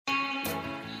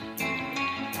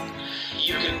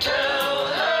can tell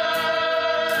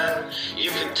her. You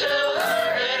can tell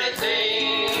her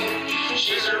anything.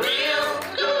 She's a real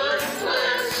good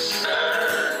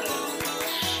listener.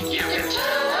 You can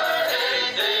tell her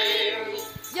anything.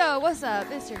 Yo, what's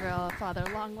up? It's your girl, Father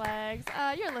Longlegs.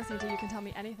 You're listening to You Can Tell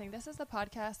Me Anything. This is the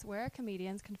podcast where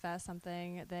comedians confess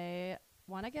something they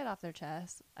want to get off their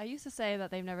chest. I used to say that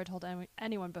they've never told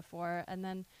anyone before, and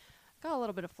then got a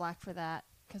little bit of flack for that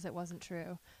because it wasn't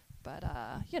true. But,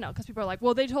 because people are like,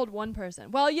 well, they told one person.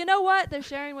 Well, you know what? They're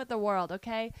sharing with the world,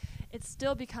 okay? It's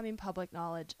still becoming public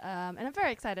knowledge. And I'm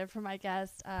very excited for my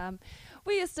guest.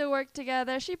 We used to work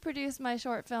together. She produced my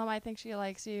short film, I Think She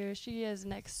Likes You. She is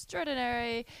an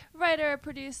extraordinary writer,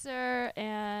 producer,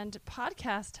 and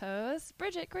podcast host.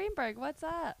 Bridgett Greenberg, what's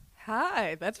up?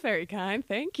 Hi, that's very kind.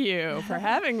 Thank you for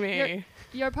having me.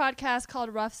 Your podcast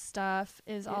called Rough Stuff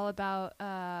is all about...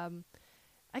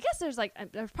 I guess there's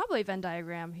probably a Venn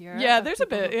diagram here. Yeah, there's a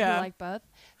bit, who yeah. like both.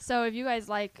 So if you guys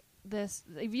like this,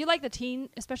 if you like the teen,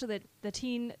 especially the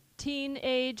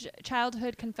teenage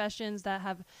childhood confessions that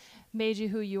have made you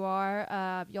who you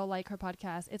are, you'll like her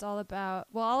podcast. It's all about,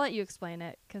 well, I'll let you explain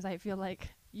it because I feel like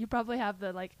you probably have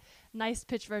the nice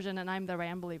pitch version and I'm the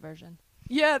rambly version.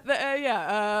 Yeah,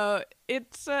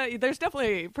 it's there's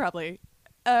definitely probably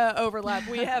overlap.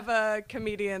 We have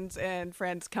comedians and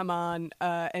friends come on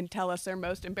and tell us their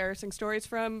most embarrassing stories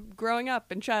from growing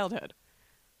up in childhood.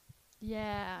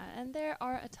 Yeah, and there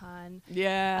are a ton.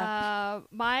 Yeah.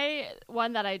 My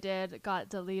one that I did got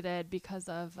deleted because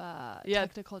of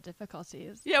technical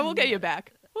difficulties. Yeah, we'll get you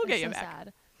back. We'll get you so back.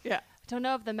 Sad. Yeah. I don't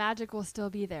know if the magic will still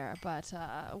be there, but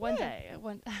one day.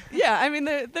 Yeah, I mean,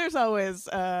 there's always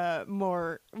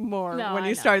more when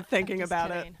you start thinking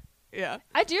about kidding. it. Yeah.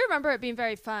 I do remember it being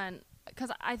very fun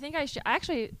because I think I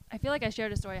feel like I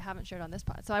shared a story I haven't shared on this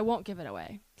pod, so I won't give it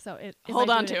away. So hold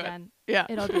on to it. Yeah.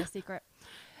 It'll be a secret.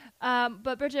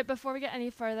 But Bridgett, before we get any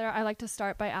further, I like to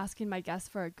start by asking my guests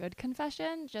for a good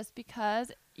confession, just because,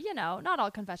 not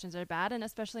all confessions are bad, and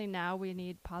especially now we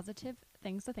need positive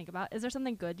things to think about. Is there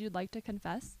something good you'd like to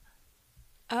confess?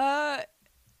 Yeah,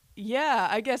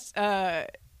 I guess,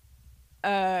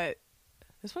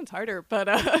 this one's harder, but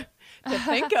to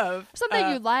think of. Something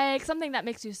you like, something that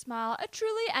makes you smile,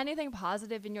 truly anything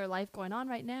positive in your life going on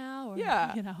right now. Or,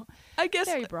 yeah. I guess.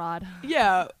 Very broad.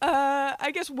 Yeah.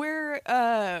 I guess we're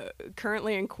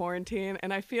currently in quarantine,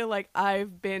 and I feel like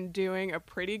I've been doing a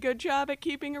pretty good job at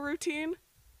keeping a routine,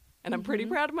 and I'm pretty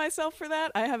proud of myself for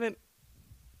that. I haven't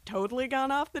totally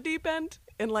gone off the deep end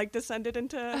and descended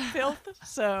into filth,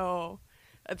 so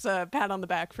it's a pat on the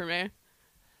back for me.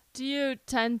 Do you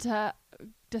tend to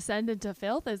descend into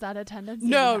filth? Is that a tendency?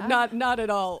 No, not at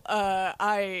all.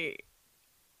 I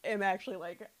am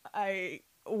actually I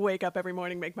wake up every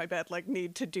morning, make my bed,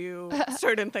 need to do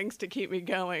certain things to keep me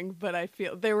going. But I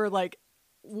feel they were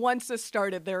once this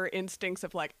started, there were instincts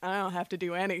of I don't have to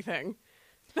do anything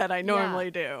that I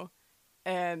normally do.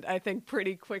 And I think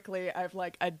pretty quickly I've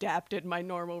adapted my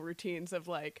normal routines of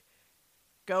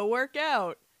go work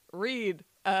out, read,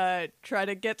 try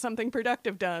to get something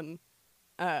productive done,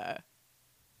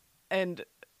 and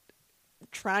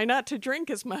try not to drink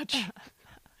as much.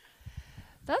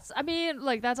 That's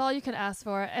all you can ask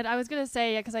for. And I was going to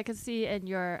say, because I could see in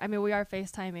we are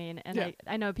FaceTiming, and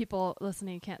I know people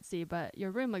listening can't see, but your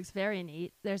room looks very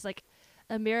neat. There's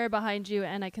a mirror behind you,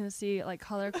 and I can see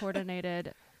color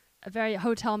coordinated, a very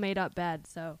hotel made up bed.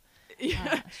 So she's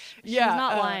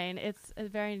not lying. It's a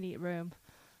very neat room.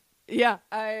 Yeah,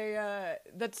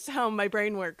 that's how my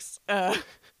brain works.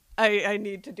 I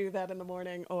need to do that in the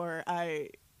morning, or I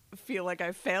feel like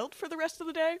I've failed for the rest of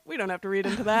the day. We don't have to read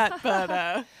into that,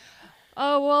 but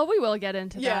oh well, we will get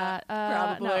into that.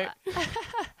 Probably.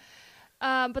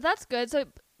 No. But that's good. So,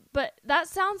 but that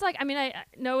sounds like,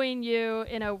 knowing you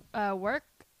in a work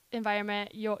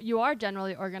environment, you are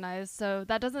generally organized. So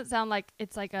that doesn't sound like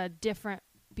it's a different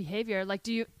behavior.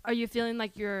 Are you feeling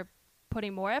like you're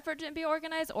putting more effort to be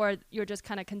organized, or you're just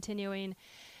kind of continuing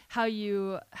how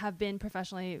you have been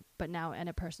professionally, but now in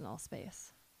a personal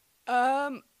space?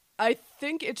 I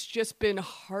think it's just been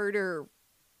harder.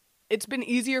 It's been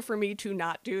easier for me to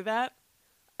not do that.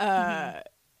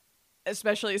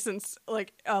 Especially since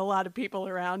a lot of people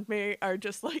around me are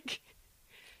just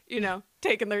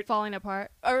taking their falling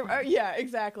apart. Or yeah,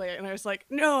 exactly. And I was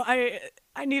no, I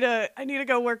need to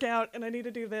go work out, and I need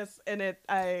to do this. And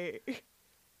I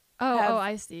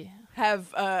see.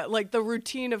 Have the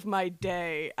routine of my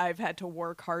day I've had to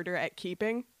work harder at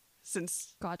keeping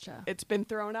since it's been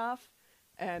thrown off.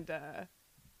 And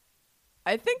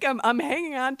I think I'm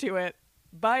hanging on to it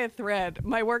by a thread.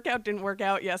 My workout didn't work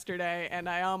out yesterday, and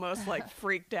I almost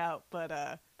freaked out, but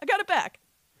I got it back.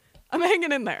 I'm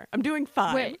hanging in there. I'm doing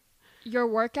fine. Wait, your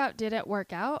workout didn't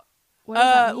work out? What does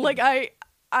that mean? Like I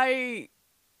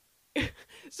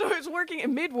so I was working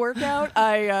in mid-workout.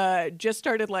 I just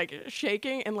started like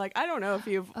shaking, and like I don't know if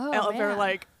you've ever man.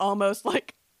 like almost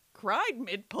like cried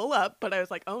mid-pull-up, but I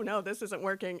was like, oh no, this isn't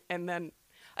working, and then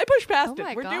I pushed past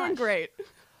it. We're doing great.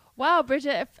 Wow,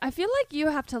 Bridget, I feel like you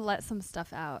have to let some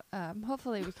stuff out.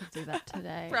 Hopefully we can do that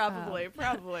today. Probably.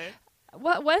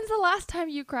 When's the last time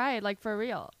you cried, like for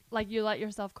real? Like you let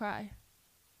yourself cry?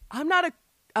 I'm not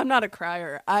a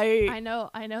crier. I know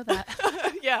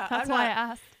that. Yeah, That's why I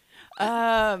asked.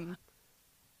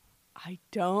 I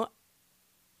don't.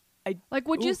 Like,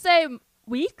 would you say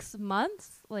weeks,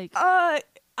 months, like? I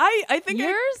think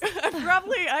years.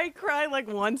 I cry like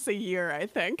once a year. I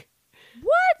think.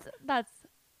 What? That's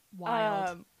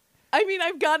wild. I mean,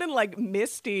 I've gotten like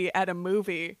misty at a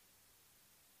movie.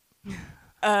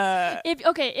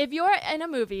 If you're in a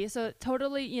movie, so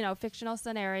totally, fictional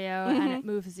scenario, and it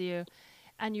moves you,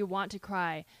 and you want to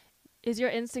cry, is your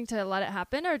instinct to let it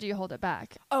happen, or do you hold it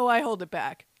back? Oh, I hold it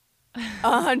back,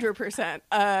 100%.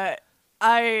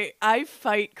 I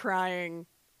fight crying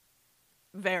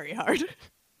very hard.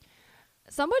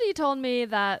 Somebody told me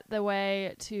that the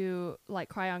way to like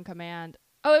cry on command.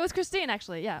 Oh, it was Christine,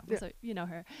 actually. Yeah. So you know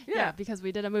her. Yeah. Because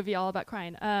we did a movie all about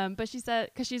crying. But she said,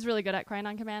 because she's really good at crying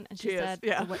on command, and she said,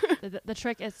 the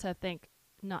trick is to think,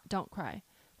 don't cry.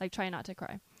 Like, try not to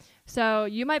cry. So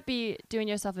you might be doing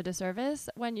yourself a disservice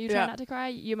when you try not to cry.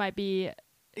 You might be.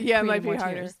 Yeah, it might be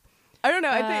harder. Tears. I don't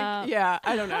know. I think. Yeah,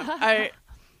 I don't know.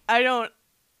 I don't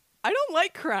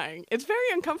like crying. It's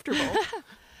very uncomfortable.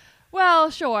 Well,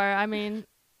 sure. I mean,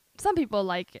 some people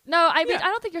like it. No, I mean, I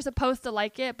don't think you're supposed to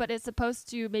like it, but it's supposed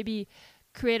to maybe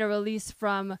create a release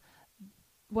from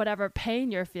whatever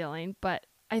pain you're feeling. But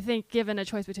I think given a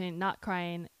choice between not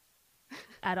crying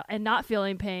at all and not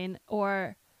feeling pain,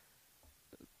 or,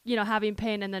 having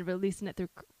pain and then releasing it through.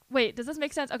 Wait, does this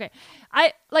make sense? Okay.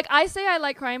 I say I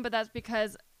like crying, but that's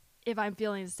because if I'm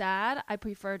feeling sad, I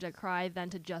prefer to cry than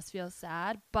to just feel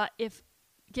sad. But if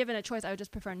given a choice, I would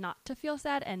just prefer not to feel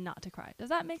sad and not to cry. Does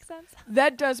that make sense?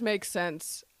 That does make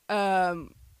sense.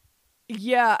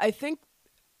 Yeah, I think,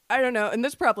 I don't know, and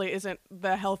this probably isn't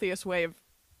the healthiest way of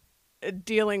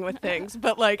dealing with things,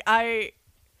 but like I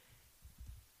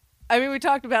mean, we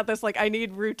talked about this, like I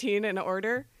need routine and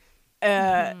order.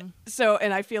 So,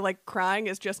 and I feel like crying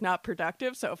is just not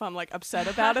productive. So if I'm like upset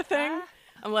about a thing,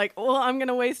 I'm like, well, I'm going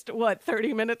to waste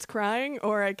 30 minutes crying,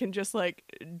 or I can just like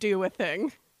do a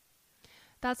thing.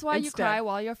 That's why you cry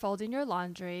while you're folding your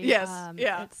laundry. Yes,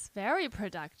 yeah. It's very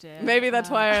productive. Maybe that's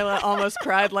why I almost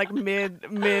cried like mid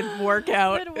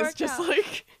workout. It's just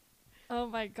like, oh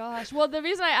my gosh. Well, the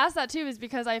reason I asked that too is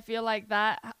because I feel like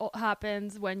that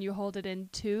happens when you hold it in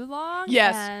too long.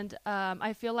 Yes. And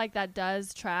I feel like that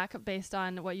does track based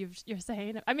on what you're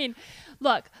saying. I mean,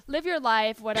 look, live your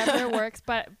life, whatever works.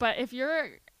 But if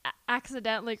you're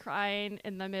accidentally crying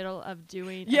in the middle of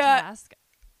doing a task,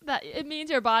 that it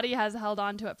means your body has held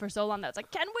on to it for so long that it's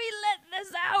like, can we let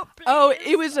this out, please? Oh,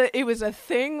 it was a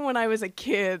thing when I was a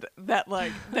kid that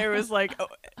like there was like,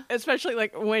 especially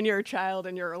like when you're a child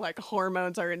and your like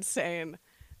hormones are insane,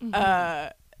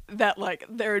 that like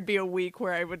there would be a week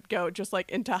where I would go just like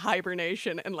into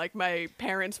hibernation, and like my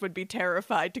parents would be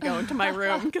terrified to go into my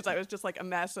room because I was just like a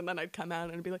mess, and then I'd come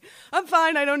out and be like, I'm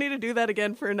fine, I don't need to do that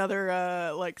again for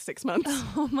another like 6 months.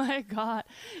 Oh my God,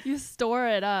 you store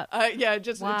it up. Yeah,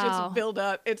 just build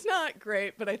up. It's not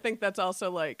great, but I think that's also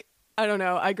like, I don't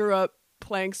know, I grew up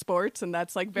playing sports, and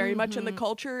that's like very much in the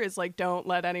culture is like, don't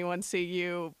let anyone see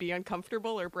you be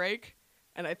uncomfortable or break,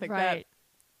 and I think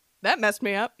that messed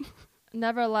me up.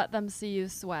 Never let them see you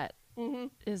sweat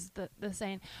is the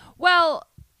saying. Well,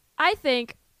 I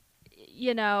think,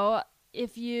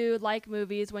 if you like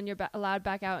movies, when you're allowed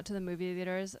back out to the movie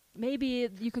theaters, maybe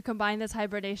you could combine this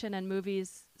hibernation and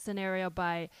movies scenario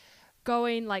by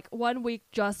going like 1 week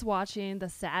just watching the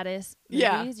saddest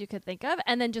movies you could think of,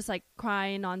 and then just like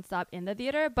crying nonstop in the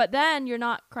theater. But then you're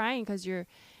not crying because you're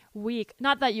weak.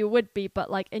 Not that you would be,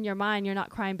 but like in your mind, you're not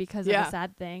crying because of the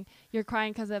sad thing. You're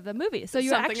crying because of the movie. So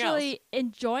you're something actually else.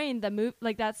 Enjoying the movie.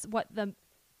 Like that's what the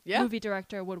movie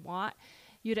director would want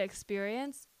you to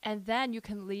experience. And then you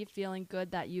can leave feeling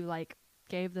good that you like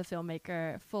gave the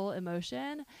filmmaker full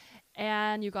emotion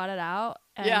and you got it out.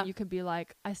 And you can be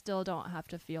like, I still don't have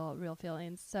to feel real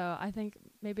feelings. So I think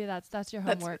maybe that's your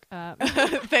homework.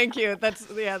 Thank you. That's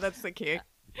the key.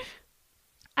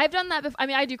 I've done that before. I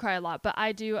mean, I do cry a lot, but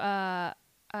I do I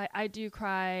do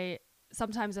cry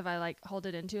sometimes if I like hold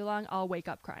it in too long. I'll wake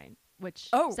up crying, which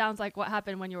sounds like what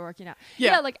happened when you were working out.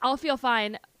 Yeah, like I'll feel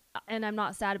fine and I'm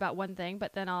not sad about one thing,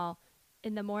 but then I'll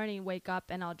in the morning wake up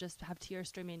and I'll just have tears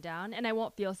streaming down, and I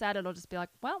won't feel sad. It'll just be like,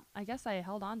 well, I guess I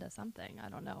held on to something. I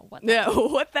don't know what.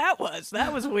 What that was.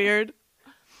 That was weird.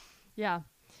 Yeah.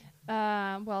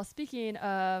 Well, speaking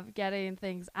of getting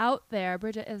things out there,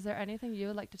 Bridget, is there anything you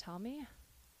would like to tell me?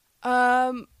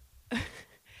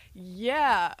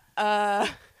 Yeah.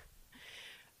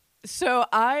 So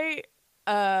I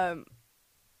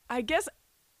guess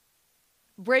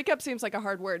breakup seems like a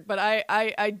hard word, but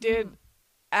I did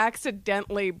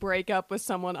accidentally break up with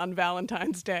someone on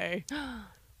Valentine's Day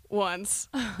once.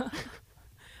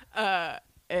 How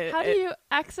do you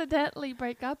accidentally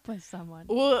break up with someone?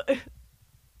 Well,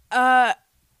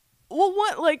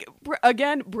 what, like,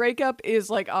 again, breakup is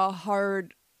like a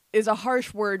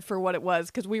harsh word for what it was,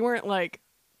 because we weren't like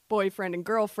boyfriend and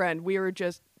girlfriend. We were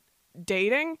just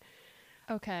dating.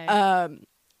 Okay.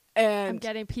 And I'm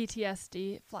getting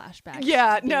PTSD flashbacks.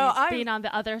 Yeah, being on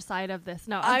the other side of this.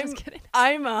 No, I'm just kidding.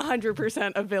 I'm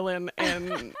 100% a villain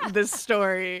in this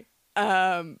story.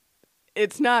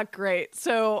 It's not great.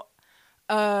 So,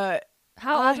 how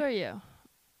old are you?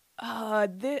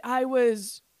 I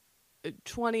was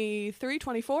 23,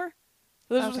 24.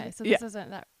 Okay, so this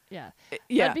isn't that. Yeah.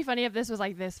 It'd be funny if this was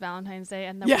like this Valentine's Day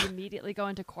and then we immediately go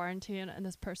into quarantine and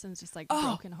this person's just like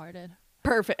brokenhearted.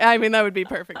 Perfect. I mean, that would be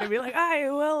perfect. I'd be like,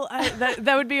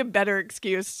 that would be a better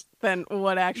excuse than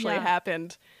what actually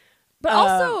happened. But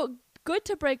also good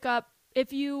to break up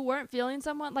if you weren't feeling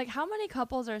someone. Like, how many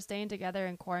couples are staying together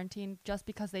in quarantine just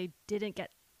because they didn't get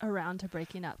around to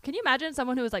breaking up? Can you imagine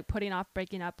someone who was like putting off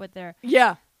breaking up with their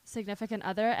significant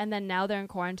other, and then now they're in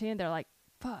quarantine, they're like,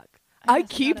 fuck. I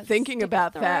keep thinking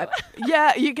about that.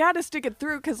 Yeah, you got to stick it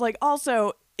through, because like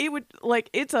also it would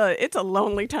like it's a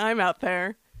lonely time out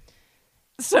there.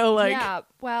 So like, yeah,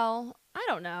 well, I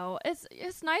don't know.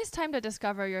 It's nice time to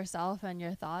discover yourself and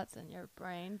your thoughts and your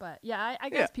brain. But yeah, I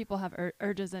guess people have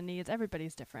urges and needs.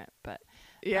 Everybody's different. But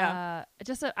I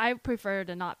prefer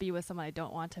to not be with someone I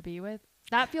don't want to be with.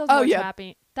 That feels more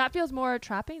trapping. That feels more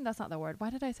trapping. That's not the word. Why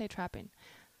did I say trapping?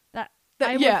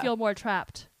 I would feel more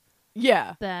trapped.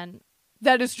 Yeah. Than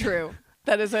that is true.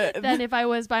 That is than if I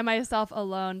was by myself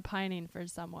alone pining for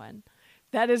someone.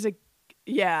 That is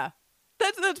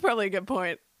That's probably a good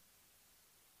point.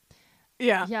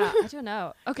 Yeah. Yeah, I don't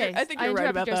know. Okay, I think you're right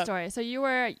about your that. story. So you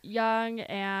were young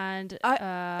and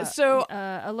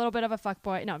a little bit of a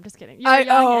fuckball. No, I'm just kidding. You were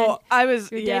young I was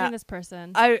dating this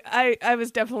person. I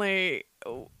was definitely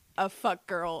a fuck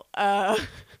girl. Why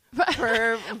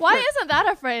isn't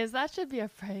that a phrase? That should be a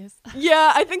phrase.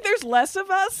 Yeah, I think there's less of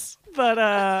us, but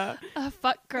a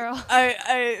fuck girl.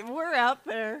 We're out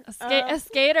there. A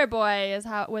skater boy is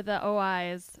how with the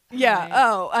OIs. Yeah. Right.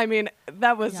 Oh, I mean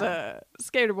that was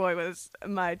Skater Boy was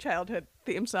my childhood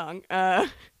theme song. But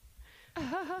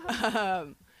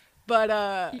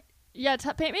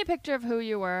paint me a picture of who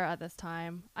you were at this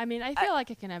time. I mean, I feel like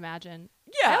I can imagine.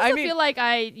 Yeah, I feel like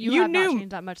you have not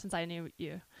changed that much since I knew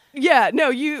you. Yeah, no,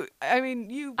 I knew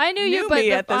you, but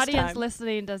the audience time.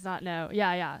 listening does not know.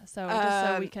 Yeah. So just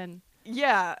so we can.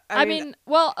 Yeah, I mean,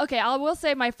 well, okay. I will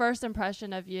say my first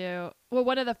impression of you. Well,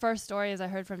 one of the first stories I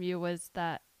heard from you was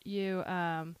that you,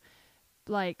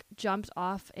 like jumped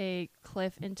off a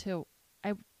cliff into.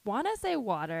 I want to say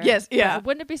water. Yes, yeah. I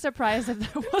wouldn't be surprised if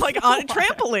there was like on a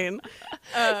trampoline.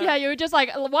 Yeah, you would just like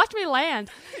watch me land.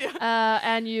 Yeah.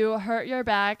 And you hurt your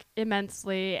back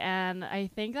immensely, and I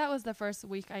think that was the first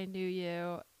week I knew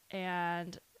you,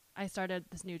 and I started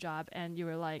this new job, and you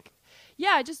were like,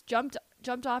 yeah, I just jumped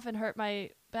off and hurt my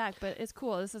back, but it's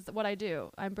cool. This is what I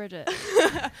do. I'm Bridget.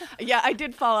 Yeah, I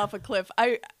did fall off a cliff.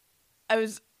 I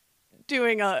was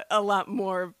doing a lot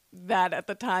more that at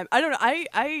the time. I don't know.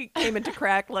 I came into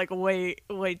crack like way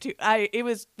too. It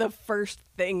was the first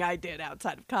thing I did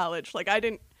outside of college. Like I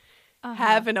didn't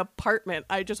have an apartment.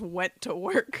 I just went to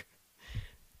work.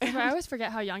 I always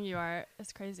forget how young you are.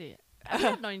 It's crazy.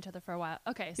 I've known each other for a while.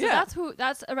 Okay, so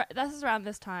this is around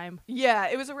this time. Yeah,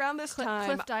 it was around this time.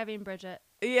 Cliff diving Bridget.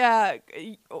 Yeah,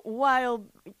 wild,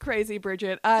 crazy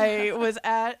Bridget. I was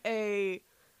at a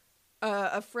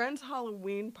friend's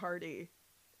Halloween party.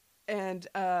 And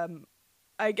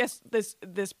I guess this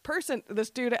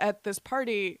dude at this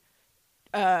party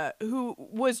who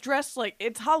was dressed like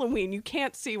it's Halloween. You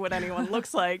can't see what anyone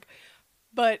looks like.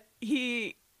 But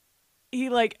he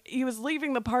was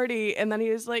leaving the party, and then he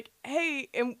was like, hey,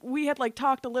 and we had like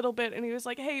talked a little bit, and he was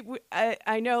like, hey,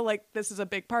 I know like this is a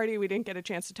big party. We didn't get a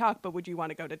chance to talk, but would you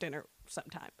want to go to dinner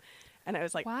sometime? And I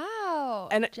was like, wow,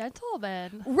 and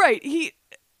gentleman. Right.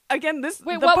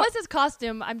 What was his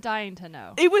costume? I'm dying to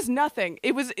know. It was nothing.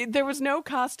 There was no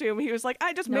costume. He was like,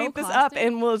 I just made this up,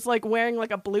 and was like wearing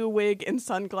like a blue wig and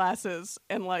sunglasses,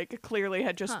 and like clearly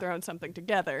had just thrown something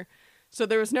together. So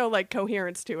there was no like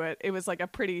coherence to it. It was like a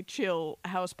pretty chill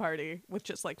house party with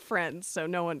just like friends, so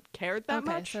no one cared that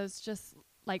much. Okay, so it's just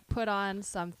like put on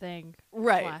something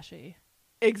Right. flashy.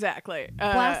 Exactly.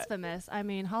 Blasphemous. I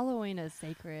mean, Halloween is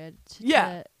sacred.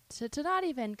 Yeah. To not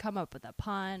even come up with a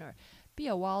pun or be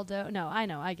a Waldo. No, I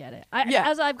know. I get it. Yeah.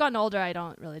 As I've gotten older, I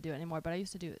don't really do it anymore, but I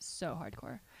used to do it so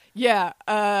hardcore. Yeah.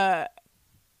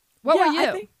 What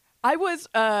yeah, were you? I was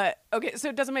okay, so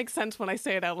it doesn't make sense when I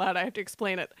say it out loud. I have to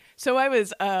explain it. So I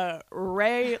was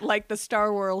Rey, like the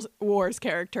Star Wars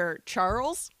character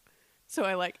Charles. So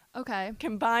I like Okay.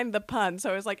 combined the pun.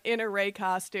 So I was like in a Rey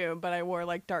costume, but I wore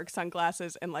like dark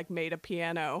sunglasses and like made a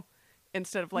piano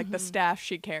instead of like the staff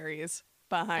she carries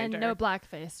behind And her. no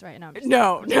blackface right now. I'm just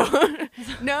No.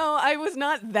 No, I was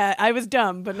not that. I was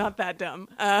dumb, but not that dumb.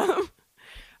 I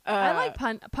like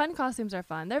pun costumes are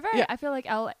fun. They're very. Yeah. I feel like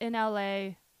in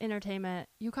LA entertainment,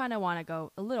 you kind of want to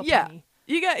go a little Yeah. punny.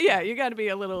 You got to be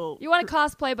a little. You want to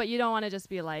cosplay, but you don't want to just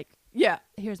be like, Yeah.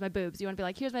 here's my boobs. You want to be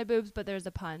like, here's my boobs, but there's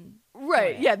a pun.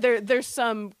 Right. for it. Yeah, there's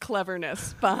some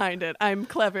cleverness behind it. I'm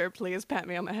clever, please pat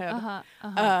me on the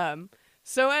head.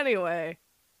 So anyway,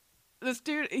 this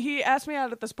dude, he asked me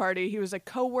out at this party. He was a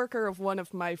coworker of one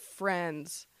of my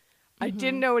friends. I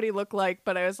didn't know what he looked like,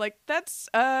 but I was like, that's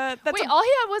Wait, all he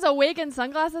had was a wig and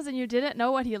sunglasses, and you didn't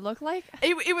know what he looked like?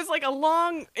 It was like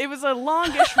it was a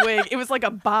longish wig. It was like a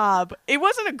bob. It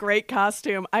wasn't a great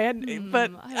costume. But I don't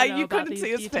know you about couldn't see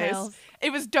these his details. face.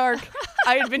 It was dark.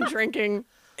 I had been drinking.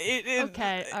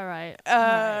 Okay, all right. All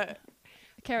right.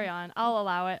 Carry on. I'll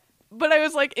allow it. But I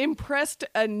was like impressed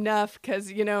enough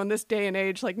because, you know, in this day and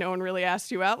age, like no one really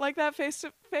asks you out like that face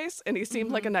to face. And he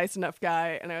seemed like a nice enough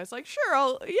guy. And I was like,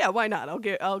 sure, why not?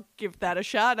 I'll give that a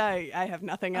shot. I have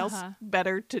nothing else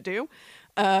better to do.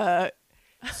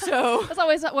 So That's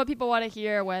always what people want to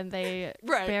hear when they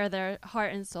Right. bare their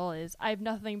heart and soul is, I have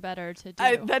nothing better to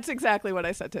do. that's exactly what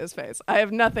I said to his face. I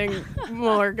have nothing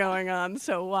more going on,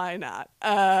 so why not?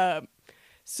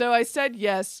 So I said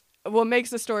yes. What makes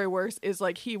the story worse is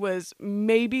like he was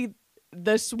maybe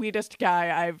the sweetest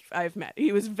guy I've met.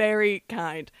 He was very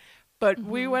kind, but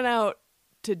we went out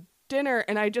to dinner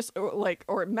and I just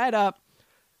or met up.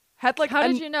 Had like How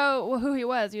did you know who he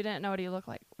was? You didn't know what he looked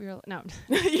like. No.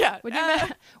 yeah. Would you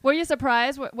were you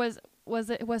surprised?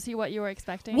 Was he what you were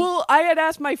expecting? Well, I had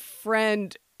asked my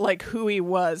friend like who he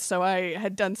was, so I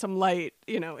had done some light,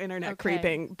 internet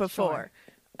creeping before.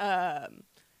 Sure.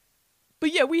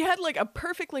 But yeah, we had like a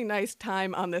perfectly nice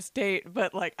time on this date,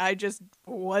 but like I just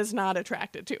was not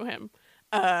attracted to him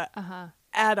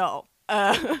at all.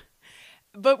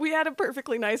 But we had a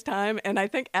perfectly nice time, and I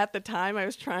think at the time I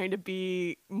was trying to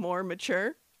be more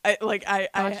mature.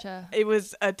 Gotcha. It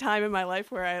was a time in my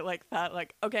life where I like thought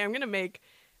like, okay, I'm gonna make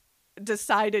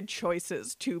decided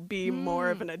choices to be more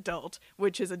of an adult,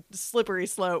 which is a slippery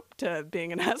slope to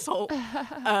being an asshole.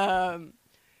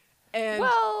 And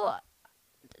well,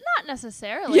 not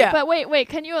necessarily. Yeah. But wait.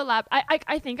 Can you elaborate?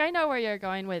 I think I know where you're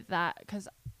going with that because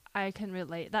I can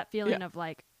relate that feeling of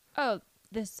like, oh,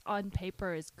 this on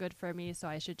paper is good for me, so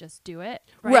I should just do it.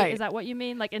 Right? Is that what you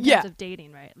mean? Like in terms of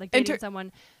dating, right? Like dating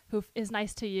someone who is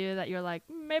nice to you that you're like,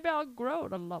 maybe I'll grow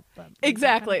to love them.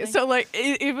 Exactly. Kind of So like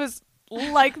it was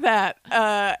like that,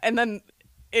 and then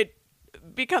it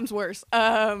becomes worse.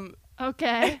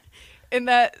 Okay. In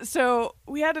that, so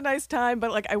we had a nice time,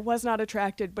 but like I was not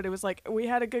attracted, but it was like we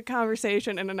had a good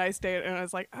conversation and a nice date, and I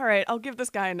was like, all right, I'll give this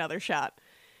guy another shot.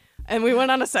 And we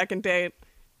went on a second date,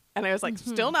 and I was like,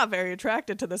 still not very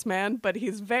attracted to this man, but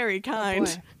he's very kind.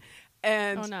 boy.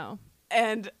 And Oh no.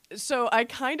 And so I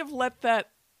kind of let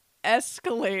that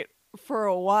escalate for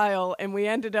a while, and we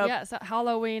ended up. Yeah. So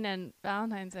Halloween and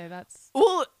Valentine's Day. That's.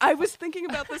 Well, I was thinking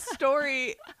about this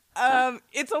story.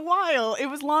 It's a while. It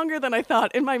was longer than I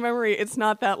thought. In my memory, it's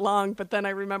not that long, but then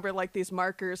I remember like these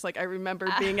markers. Like I remember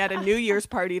being at a New Year's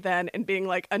party then and being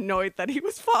like annoyed that he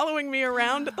was following me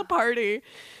around at the party.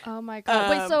 Oh my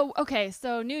god. Wait.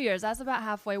 So New Year's. That's about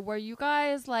halfway. Were you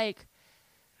guys like?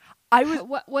 I was.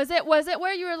 What was it? Was it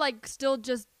where you were like still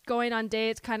just going on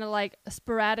dates, kind of like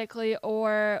sporadically,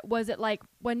 or was it like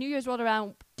when New Year's rolled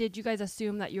around? Did you guys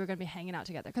assume that you were going to be hanging out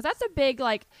together? Because that's a big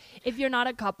like. If you're not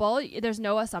a couple, there's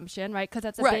no assumption, right? Because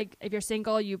that's a big. If you're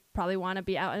single, you probably want to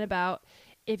be out and about.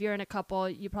 If you're in a couple,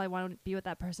 you probably want to be with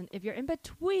that person. If you're in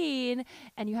between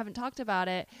and you haven't talked about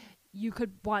it, you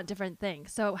could want different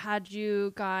things. So had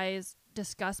you guys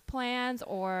discuss plans,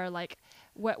 or like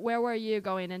where were you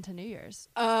going into New Year's?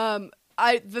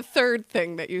 The third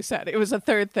thing that you said, it was a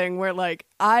third thing where like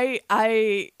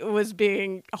I was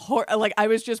being like I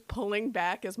was just pulling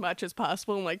back as much as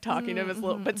possible and like talking to him as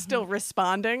little, but still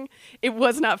responding. It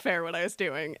was not fair what I was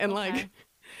doing, and like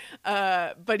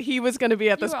But he was going to be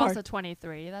at You this were party. also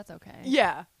 23. That's okay.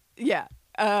 Yeah.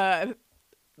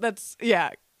 That's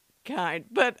kind.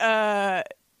 But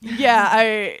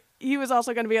he was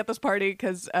also going to be at this party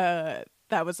because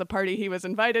that was the party he was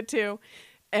invited to,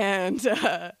 and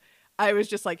I was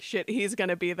just like, shit, he's going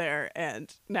to be there,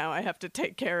 and now I have to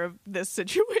take care of this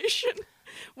situation.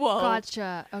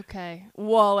 Gotcha. Okay.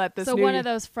 While at this, so one of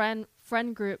those friend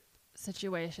group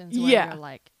situations where you're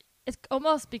like, it's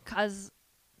almost because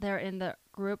they're in the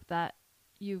group that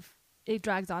it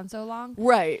drags on so long,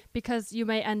 right? Because you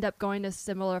may end up going to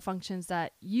similar functions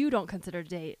that you don't consider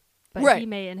date, but right. he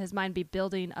may in his mind be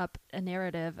building up a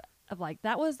narrative of like,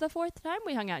 that was the 4th time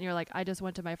we hung out, and you're like, I just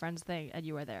went to my friend's thing and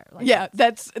you were there. Like, yeah,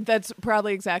 that's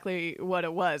probably exactly what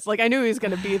it was. Like, I knew he was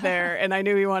going to be there and I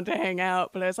knew he wanted to hang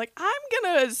out, but I was like, I'm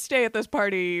going to stay at this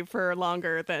party for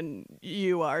longer than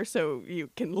you are so you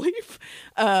can leave.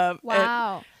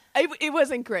 Wow. It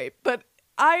wasn't great, but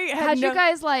I had you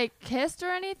guys like kissed or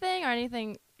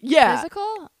anything yeah.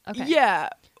 physical? Okay. Yeah.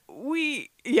 We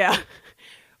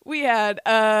had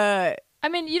I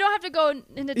mean, you don't have to go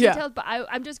into details, but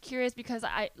I'm just curious because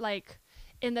I like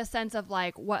in the sense of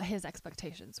like what his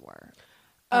expectations were.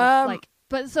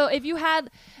 But so if you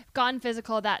had gone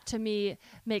physical, that to me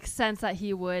makes sense that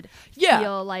he would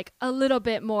feel like a little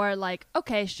bit more like,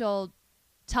 okay, she'll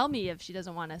tell me if she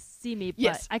doesn't want to see me.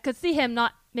 But I could see him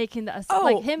not making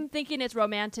like him thinking it's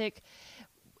romantic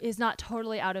is not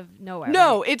totally out of nowhere.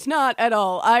 No, right? It's not at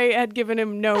all. I had given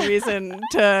him no reason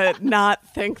to not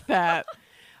think that.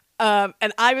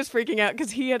 And I was freaking out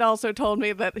because he had also told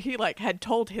me that he like had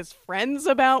told his friends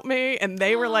about me and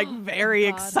they were like very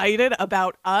excited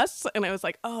about us. And I was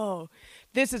like, oh,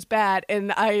 this is bad.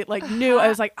 And I like knew, I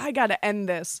was like, I got to end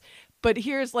this. But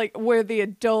here's like where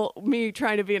me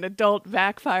trying to be an adult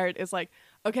backfired is like,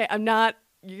 okay, I'm not,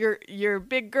 you're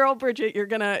big girl, Bridgett. You're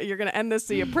gonna end this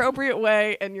the appropriate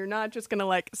way. And you're not just gonna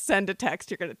like send a text.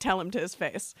 You're gonna tell him to his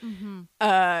face.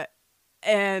 So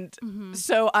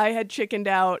I had chickened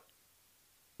out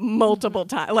multiple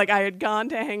times. Like I had gone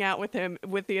to hang out with him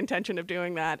with the intention of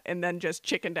doing that and then just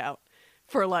chickened out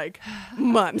for like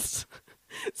months.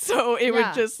 So it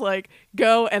would just like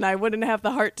go and I wouldn't have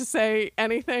the heart to say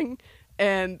anything.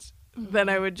 And then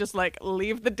I would just like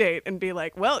leave the date and be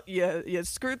like, well, you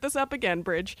screwed this up again,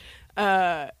 Bridge.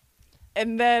 And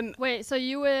then. Wait, so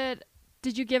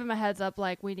did you give him a heads up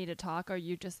like we need to talk, or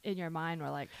you just in your mind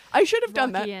were like, I should have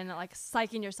done that. And like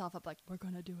psyching yourself up like, we're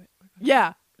going to do it.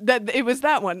 Yeah. That it was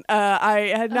that one.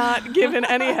 I had not given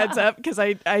any heads up because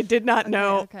I did not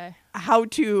know how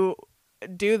to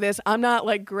do this. I'm not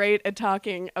like great at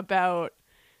talking about.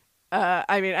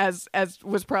 I mean, as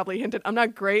was probably hinted, I'm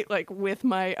not great like with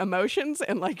my emotions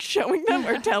and like showing them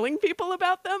or telling people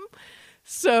about them.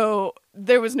 So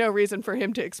there was no reason for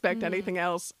him to expect anything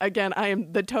else. Again, I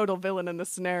am the total villain in this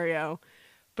scenario.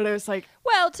 But I was like,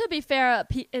 well, to be fair,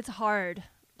 it's hard.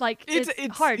 Like it's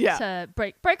hard to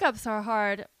breakups are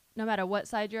hard no matter what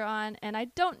side you're on, and I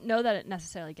don't know that it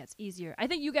necessarily gets easier. I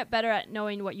think you get better at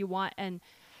knowing what you want and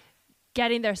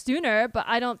getting there sooner, but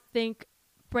I don't think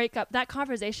that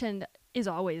conversation is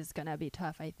always gonna be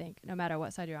tough, I think, no matter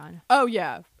what side you're on. Oh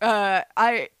yeah.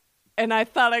 I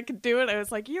thought I could do it. I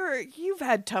was like, you've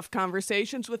had tough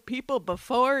conversations with people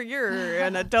before. You're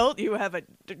an adult. You have a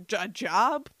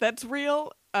job that's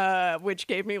real. Which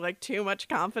gave me like too much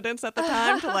confidence at the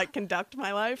time to like conduct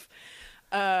my life.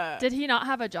 Did he not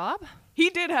have a job? He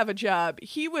did have a job.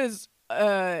 He was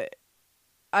because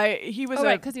he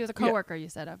was a coworker. You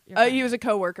said he was a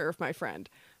coworker of my friend.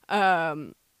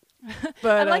 But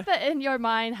I like that in your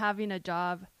mind having a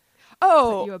job.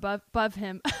 Oh, you above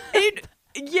him.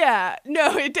 Yeah,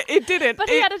 no, it didn't. But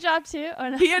he had a job too.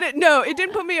 Or no? He had it. No, it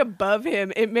didn't put me above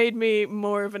him. It made me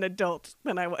more of an adult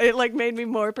than I was. It like made me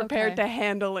more prepared to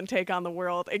handle and take on the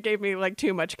world. It gave me like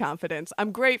too much confidence.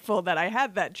 I'm grateful that I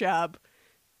had that job.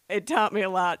 It taught me a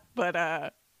lot,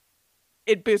 but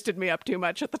it boosted me up too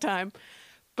much at the time.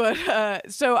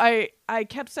 But so I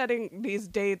kept setting these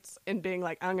dates and being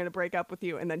like, I'm gonna break up with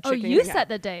you, and then chickening you set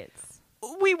the dates.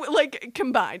 We like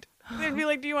combined. They'd be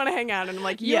like, do you want to hang out? And I'm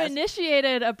like, yes. You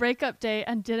initiated a breakup date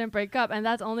and didn't break up, and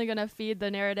that's only going to feed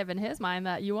the narrative in his mind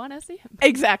that you want to see him.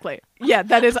 Exactly. Yeah,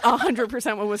 that is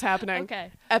 100% what was happening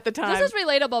at the time. This is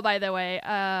relatable, by the way,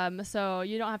 so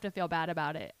you don't have to feel bad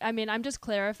about it. I mean, I'm just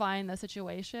clarifying the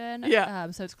situation,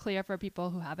 so it's clear for people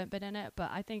who haven't been in it,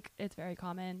 but I think it's very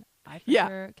common. I for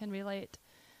sure can relate.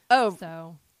 Oh.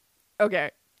 So. Okay.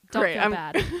 Don't Great. feel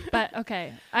bad. But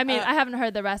okay. I mean, I haven't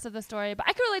heard the rest of the story, but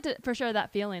I can relate to for sure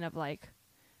that feeling of like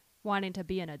wanting to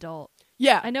be an adult.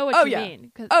 Yeah. I know what you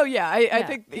mean. I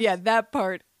think that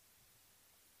part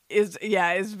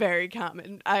is very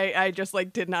common. I just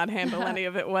like did not handle any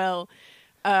of it well.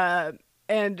 And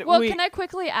well, can I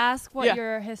quickly ask what Yeah.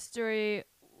 your history,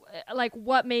 like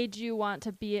what made you want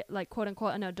to be like quote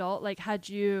unquote an adult? Like had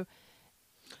you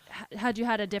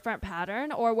had a different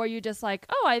pattern, or were you just like,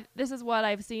 oh, this is what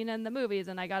I've seen in the movies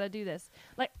and I got to do this?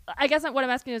 Like, I guess what I'm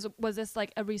asking is, was this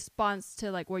like a response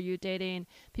to like, were you dating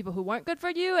people who weren't good for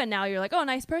you and now you're like, oh,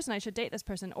 nice person, I should date this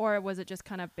person? Or was it just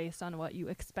kind of based on what you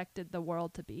expected the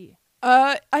world to be?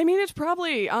 I mean, it's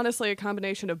probably honestly a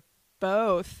combination of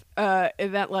both.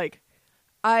 In that like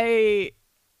I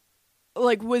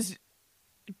like was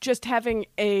just having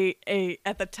a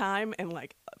at the time and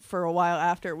like for a while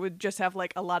after would just have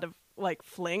like a lot of like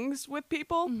flings with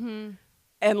people. Mm-hmm.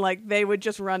 And like they would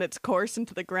just run its course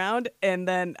into the ground. And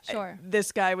then Sure.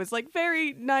 this guy was like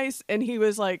very nice, and he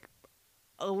was like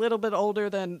a little bit older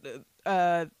than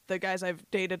the guys I've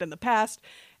dated in the past.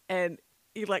 And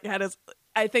he like had his,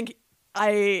 I think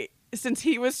since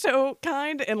he was so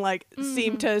kind and like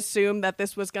seemed to assume that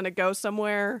this was going to go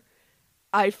somewhere,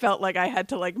 I felt like I had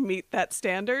to like meet that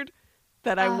standard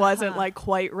that I wasn't like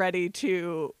quite ready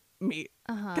to meet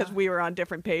because we were on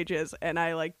different pages, and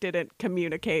I like didn't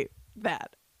communicate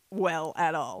that well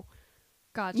at all.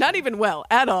 Gotcha. Not even well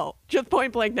at all. Just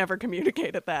point blank never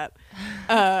communicated that.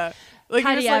 Like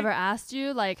Had he ever asked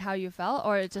you like how you felt,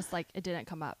 or it just like it didn't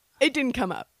come up? It didn't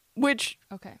come up, which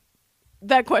Okay.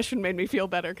 that question made me feel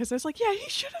better because I was like, yeah, he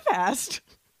should have asked.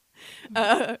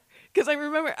 Because I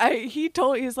remember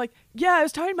he's like, yeah, I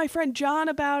was talking to my friend John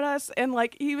about us, and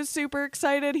like he was super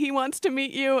excited. He wants to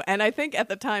meet you. And I think at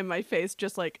the time my face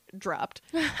just like dropped.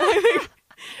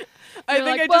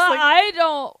 I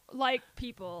don't like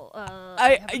people.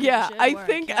 I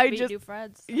think I just new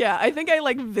friends. Yeah, I think I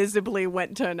like visibly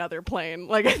went to another plane.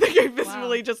 Like I think I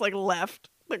visibly just like left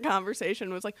the conversation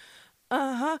and was like,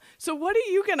 so what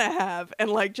are you gonna have? And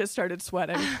like just started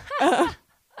sweating.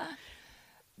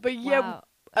 But yeah, wow.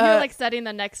 You're like setting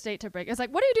the next date to break. It's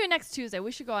like, what are you doing next Tuesday?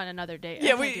 We should go on another date.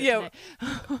 Yeah,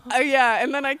 yeah.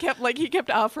 And then he kept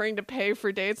offering to pay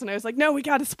for dates, and I was like, no, we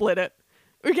got to split it.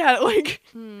 We got to like,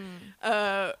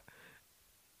 Okay.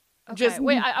 just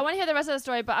wait. I want to hear the rest of the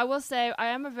story, but I will say I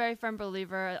am a very firm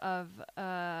believer of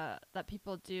that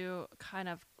people do kind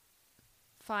of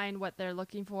find what they're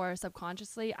looking for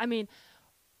subconsciously. I mean,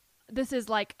 this is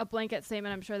like a blanket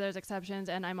statement. I'm sure there's exceptions,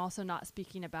 and I'm also not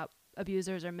speaking about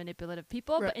abusers or manipulative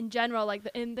people, right. But in general, like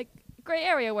in the gray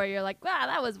area where you're like, wow,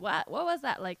 that was what was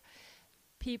that? Like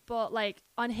people like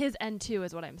on his end too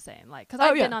is what I'm saying. Like, cause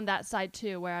I've been on that side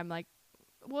too, where I'm like,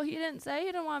 well, he didn't say he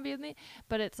didn't want to be with me,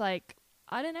 but it's like,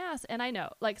 I didn't ask. And I know,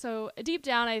 like, so deep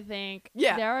down, I think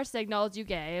there are signals you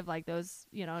gave, like those,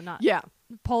 not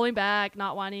pulling back,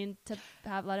 not wanting to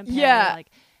let him pay, like,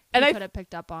 and I could have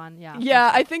picked up on,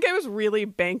 Yeah, I think I was really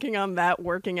banking on that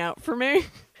working out for me.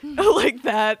 Like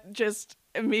that, just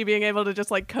me being able to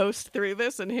just like coast through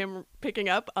this and him picking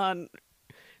up on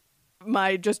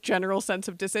my just general sense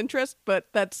of disinterest. But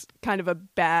that's kind of a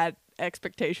bad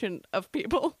expectation of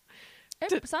people.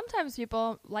 Sometimes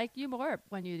people like you more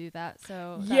when you do that.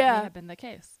 So that may have been the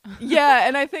case. Yeah,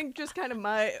 and I think just kind of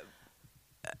I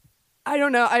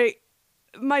don't know,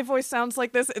 my voice sounds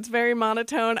like this. It's very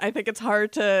monotone. I think it's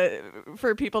hard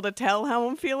for people to tell how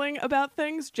I'm feeling about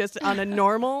things just on a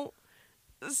normal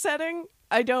setting.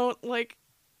 I don't like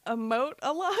emote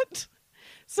a lot.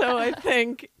 So I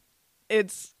think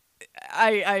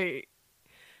I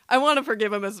want to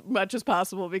forgive him as much as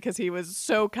possible because he was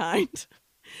so kind.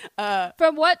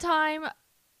 From what time,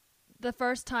 the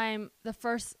first I'm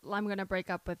going to break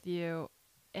up with you,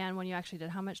 and when you actually did,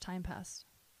 how much time passed?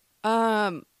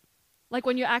 Like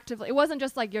when you actively, it wasn't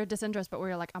just like your disinterest, but where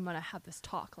you're like, I'm going to have this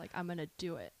talk. Like I'm going to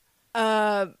do it.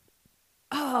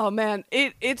 Oh man,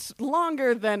 it's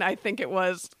longer than I think it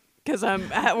was because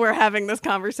we're having this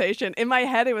conversation. In my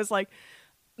head, it was like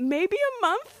maybe a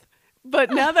month.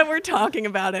 But now that we're talking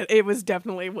about it, it was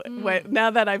definitely way, now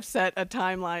that I've set a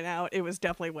timeline out, it was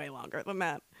definitely way longer than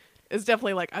that. It's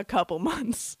definitely like a couple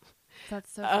months.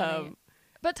 That's so funny.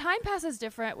 But time passes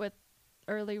different with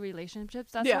early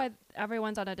relationships. That's why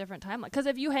everyone's on a different timeline. Because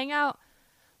if you hang out,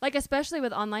 like especially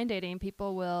with online dating,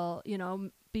 people will,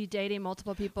 be dating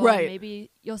multiple people. Right. And maybe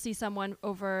you'll see someone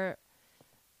over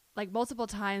like multiple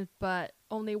times, but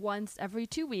only once every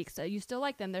 2 weeks. So you still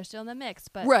like them. They're still in the mix.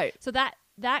 But so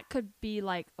that could be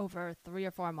like over 3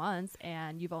 or 4 months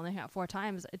and you've only hung out 4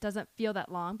 times. It doesn't feel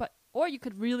that long, or you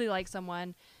could really like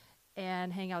someone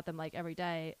and hang out with them like every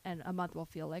day, and a month will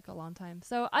feel like a long time.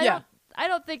 So I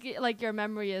don't think like your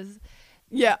memory is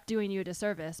doing you a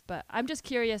disservice, but I'm just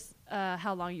curious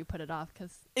how long you put it off,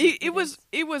 because it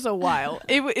was a while.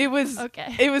 It was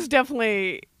okay. It was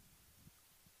definitely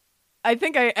I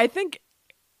think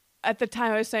at the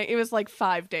time I was saying it was like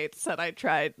 5 dates that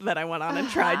I went on and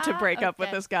tried to break up with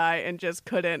Okay. this guy and just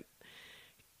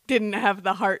didn't have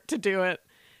the heart to do it.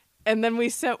 And then we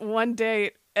set one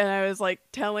date and I was like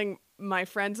telling my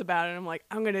friends about it. I'm like,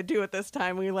 I'm going to do it this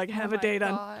time. We like have Oh a my date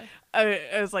God.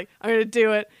 I was like, I'm going to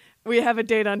do it. We have a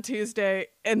date on Tuesday.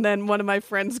 And then one of my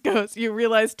friends goes, you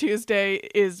realize Tuesday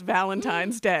is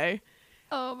Valentine's Day.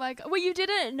 Oh my God. Well, you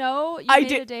didn't know you I made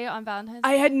did- a date on Valentine's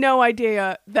I Day? had no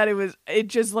idea that it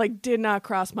just like did not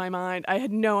cross my mind. I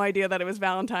had no idea that it was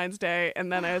Valentine's Day.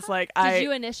 And then I was like, Did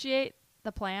you initiate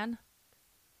the plan?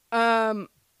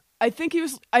 I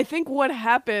think what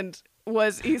happened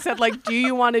was he said like, do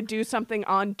you want to do something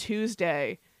on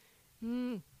Tuesday?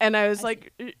 And I was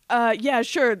like, yeah,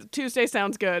 sure. Tuesday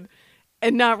sounds good.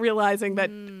 And not realizing that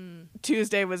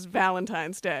Tuesday was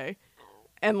Valentine's Day.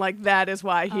 And like, that is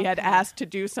why he had Okay. asked to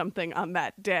do something on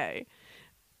that day.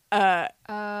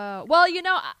 Well,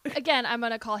 again, I'm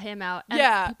going to call him out. And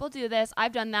Yeah. people do this.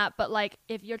 I've done that. But like,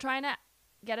 if you're trying to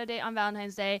get a date on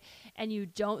Valentine's Day and you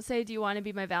don't say, do you want to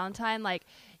be my Valentine? Like,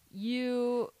 That's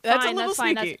a fine, little that's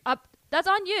fine. sneaky. That's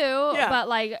on you. Yeah. But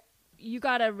like, you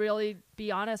got to really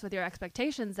be honest with your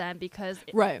expectations then, because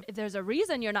Right. if there's a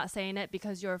reason you're not saying it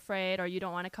because you're afraid or you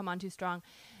don't want to come on too strong,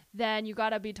 then you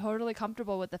got to be totally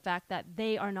comfortable with the fact that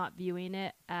they are not viewing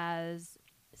it as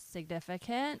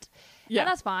significant. Yeah. And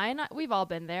that's fine. We've all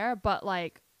been there, but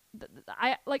like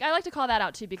I like to call that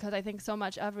out too, because I think so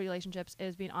much of relationships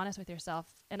is being honest with yourself.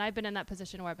 And I've been in that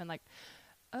position where I've been like,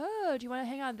 oh, do you want to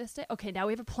hang out this day? Okay, now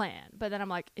we have a plan. But then I'm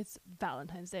like, it's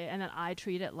Valentine's Day, and then I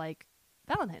treat it like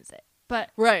Valentine's Day.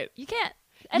 But Right. you can't.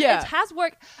 And Yeah. it has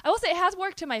worked. I will say it has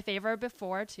worked to my favor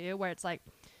before too, where it's like,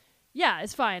 yeah,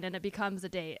 it's fine, and it becomes a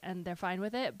date, and they're fine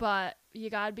with it. But you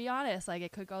gotta be honest; like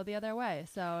it could go the other way.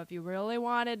 So if you really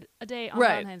wanted a date on Right.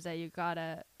 Valentine's Day, you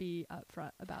gotta be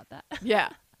upfront about that. Yeah.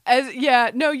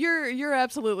 No, you're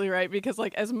absolutely right, because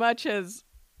like as much as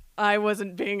I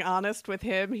wasn't being honest with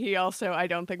him, he also I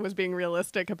don't think was being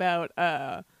realistic about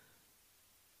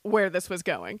where this was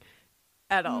going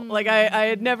at all. Like I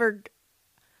had never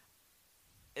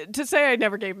to say I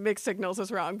never gave mixed signals is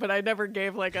wrong, but I never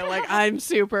gave like a like I'm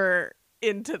super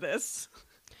into this.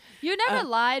 You never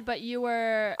lied, but you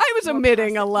were. I was more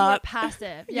omitting passive. a You were lot.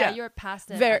 passive. Yeah. You were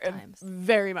passive Very at times.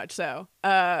 very much so.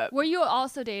 Were you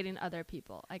also dating other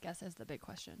people? I guess is the big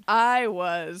question. I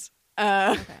was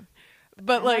Okay,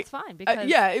 but and like that's fine because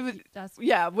yeah, it was that's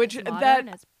yeah, which it's modern,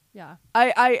 that it's, yeah.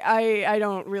 I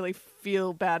don't really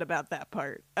feel bad about that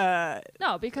part.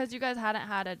 No, because you guys hadn't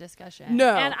had a discussion.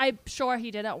 No. And I'm sure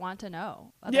he didn't want to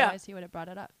know. Otherwise, he would have brought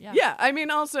it up. Yeah. Yeah, I mean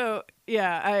also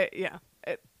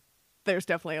there's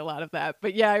definitely a lot of that.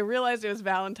 But yeah, I realized it was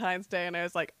Valentine's Day and I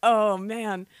was like, "Oh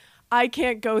man, I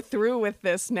can't go through with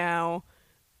this now."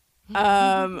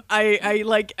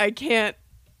 I can't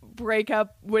break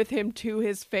up with him to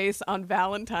his face on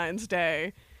Valentine's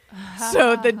Day.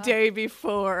 So the day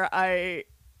before I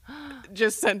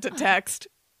just sent a text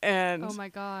and Oh my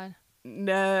God.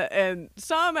 and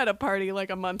saw him at a party like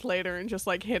a month later and just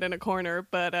like hid in a corner,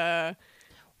 but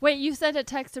Wait, you sent a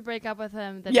text to break up with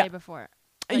him the Yeah. day before?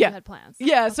 Like Yeah. You had plans.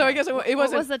 yeah, so I Okay. guess it What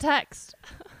wasn't was the text?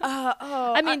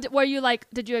 I mean, were you like,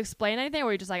 did you explain anything or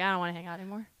were you just like, I don't want to hang out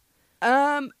anymore?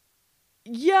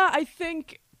 Yeah, I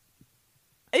think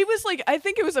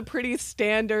it was a pretty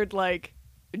standard like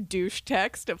douche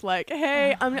text of like,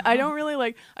 hey, I don't really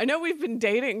like, I know we've been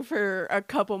dating for a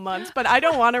couple months, but I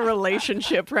don't want a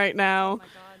relationship right now.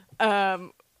 Oh my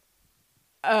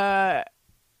God.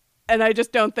 And I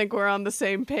just don't think we're on the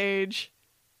same page.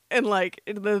 And like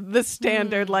the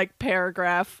standard like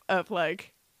paragraph of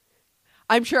like,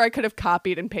 I'm sure I could have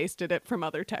copied and pasted it from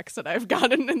other texts that I've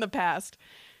gotten in the past.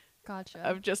 Gotcha.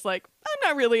 Of just like, I'm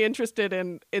not really interested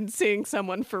in seeing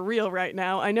someone for real right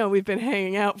now. I know we've been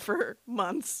hanging out for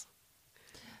months.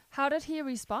 How did he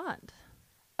respond?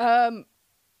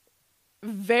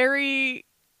 Very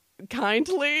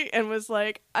kindly, and was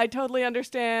like, I totally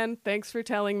understand. Thanks for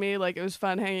telling me. Like, it was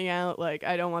fun hanging out. Like,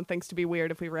 I don't want things to be weird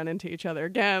if we run into each other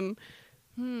again.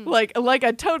 Like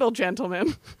a total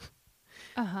gentleman.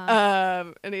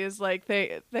 And he was like,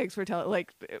 thanks for telling,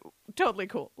 like, totally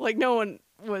cool. Like, no one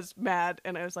was mad,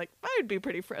 and I was like, I'd be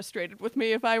pretty frustrated with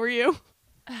me if I were you.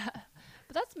 But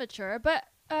that's mature. But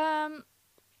I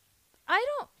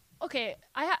don't. Okay,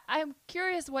 I'm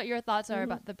curious what your thoughts are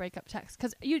about the breakup text,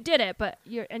 because you did it, but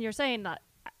you're saying that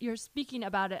you're speaking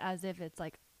about it as if it's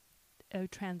like a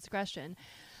transgression.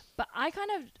 But I kind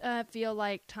of feel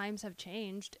like times have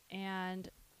changed, and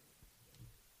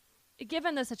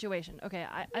given the situation, okay,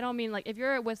 I don't mean like if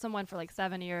you're with someone for like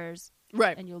 7 years,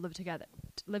 Right. and you live together,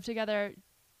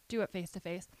 do it face to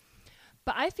face.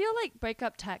 But I feel like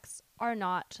breakup texts are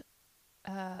not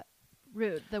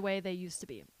rude the way they used to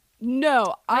be.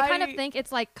 No, I kind of think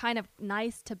it's like kind of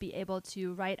nice to be able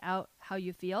to write out how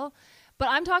you feel, but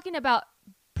I'm talking about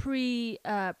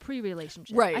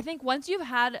pre-relationship. Right. I think once you've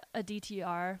had a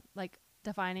DTR, like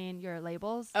defining your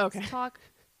labels talk,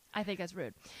 I think it's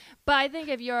rude. But I think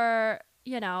if you're,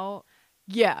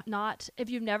 if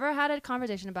you've never had a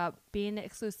conversation about being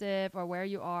exclusive or where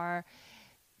you are,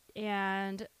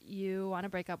 and you want to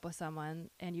break up with someone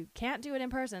and you can't do it in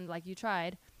person like you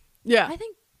tried,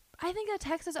 I think a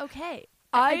text is okay.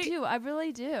 I do. I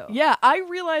really do. Yeah, I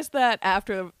realized that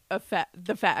after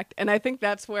the fact, and I think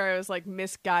that's where I was like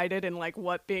misguided in like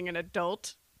what being an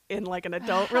adult in like an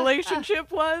adult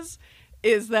relationship was,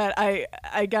 is that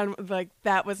I got like,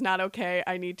 that was not okay.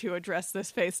 I need to address this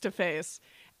face to face.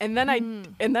 And then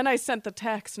I sent the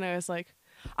text and I was like,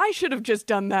 I should have just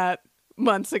done that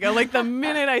months ago. Like the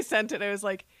minute I sent it, I was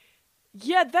like,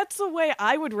 yeah, that's the way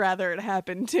I would rather it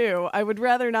happen too. I would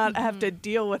rather not have to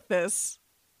deal with this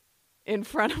in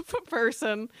front of a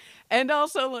person. And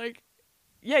also like,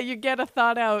 yeah, you get a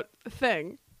thought out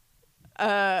thing.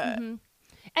 And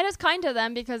it's kind to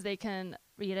them because they can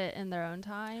read it in their own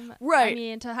time. Right. I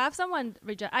mean, to have someone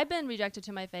I've been rejected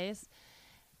to my face,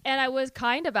 and I was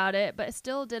kind about it, but it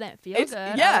still didn't feel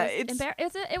good. Yeah, it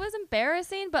was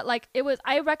embarrassing, but like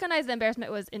I recognized the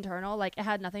embarrassment was internal. Like it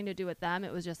had nothing to do with them.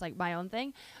 It was just like my own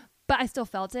thing, but I still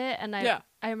felt it. And I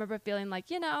remember feeling like,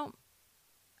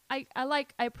 I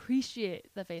appreciate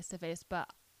the face to face, but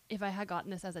if I had gotten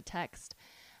this as a text,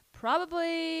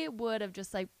 probably would have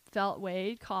just like felt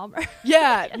way calmer.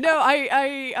 Yeah, no,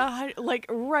 I like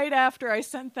right after I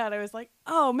sent that, I was like,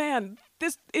 oh man,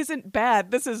 this isn't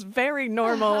bad. This is very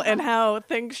normal and how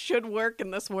things should work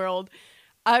in this world.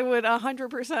 I would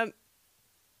 100%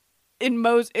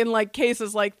 in like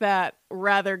cases like that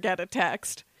rather get a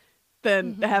text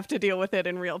than have to deal with it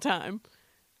in real time.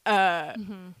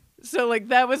 So like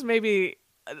that was maybe,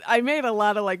 I made a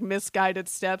lot of like misguided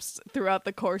steps throughout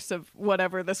the course of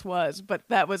whatever this was, but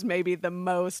that was maybe the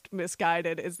most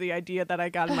misguided, is the idea that I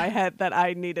got in my head that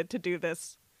I needed to do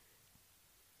this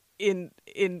in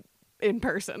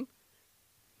person.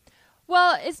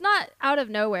 Well, it's not out of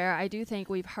nowhere. I do think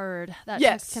we've heard that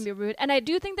texts can be rude, and I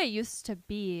do think they used to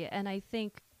be, and I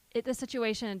think the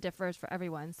situation differs for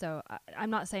everyone. So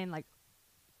I'm not saying like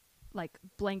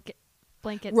blanket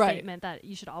statement that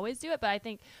you should always do it, but I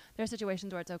think there are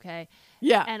situations where it's okay.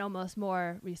 Yeah. And almost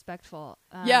more respectful.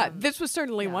 This was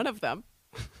certainly one of them.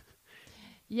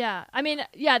 Yeah. I mean,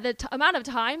 the amount of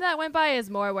time that went by is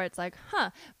more where it's like,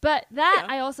 but that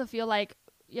I also feel like,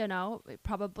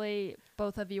 probably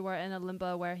both of you were in a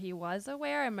limbo where he was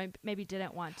aware and maybe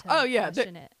didn't want to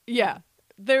question it. Yeah.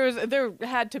 There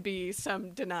had to be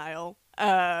some denial,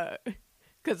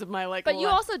 because of my like. But you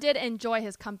also did enjoy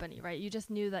his company, right? You just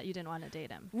knew that you didn't want to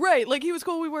date him. Right. Like he was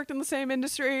cool. We worked in the same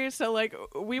industry. So like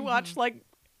we watched like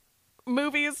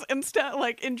movies and stuff,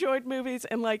 like enjoyed movies,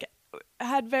 and like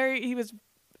had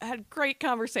great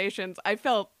conversations. I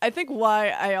think why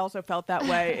I also felt that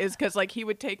way is because like he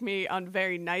would take me on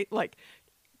very nice,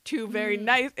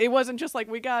 it wasn't just like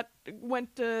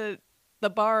went to the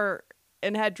bar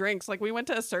and had drinks. Like we went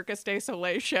to a Circus du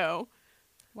Soleil show.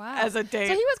 Wow. As a date.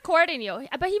 So he was courting you,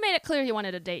 but he made it clear he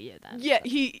wanted to date you then. Yeah,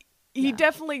 he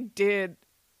definitely did.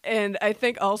 And I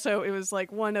think also it was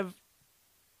like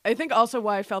I think also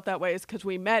why I felt that way is because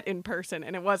we met in person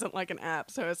and it wasn't like an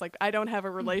app. So it's like, I don't have a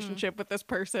relationship with this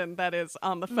person that is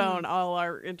on the phone. All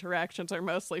our interactions are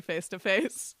mostly face to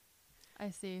face.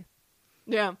 I see.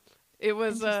 Yeah. It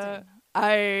was,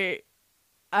 I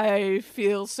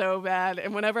feel so bad.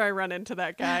 And whenever I run into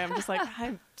that guy, I'm just like,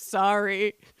 I'm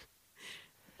sorry.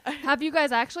 Have you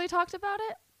guys actually talked about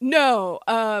it? No.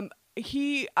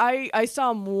 I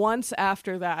saw him once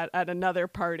after that at another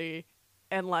party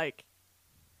and like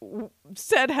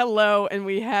said hello, and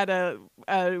we had a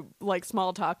like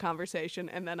small talk conversation,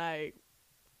 and then I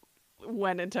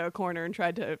went into a corner and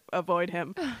tried to avoid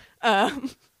him for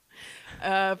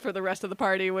the rest of the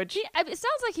party, which it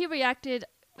sounds like he reacted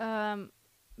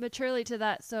maturely to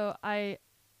that, so I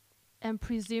am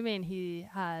presuming he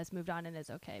has moved on and is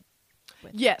okay.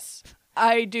 Yes,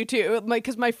 I do too.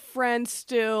 Because my friend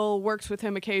still works with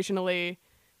him occasionally.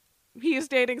 He's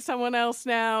dating someone else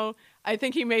now. I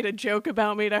think he made a joke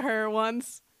about me to her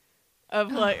once, of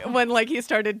like when like he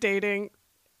started dating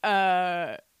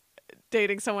someone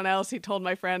else. He told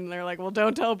my friend, and they're like, "Well,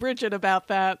 don't tell Bridgett about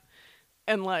that."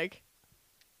 And like,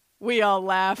 we all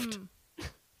laughed.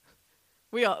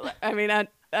 I mean, I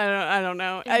don't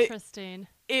know. Interesting.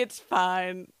 It's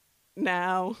fine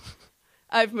now.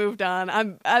 I've moved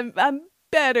on. I'm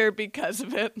better because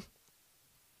of it.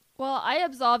 Well, I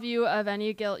absolve you of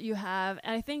any guilt you have.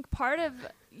 And I think part of,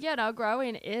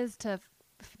 growing is to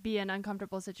be in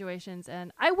uncomfortable situations.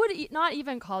 And I would not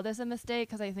even call this a mistake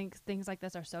because I think things like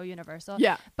this are so universal.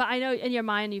 Yeah. But I know in your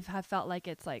mind you have felt like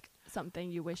it's like something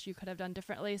you wish you could have done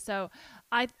differently. So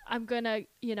I'm going to,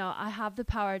 I have the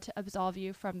power to absolve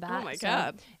you from that. Oh my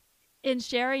God. In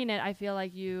sharing it, I feel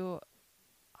like you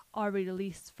are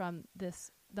released from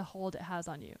the hold it has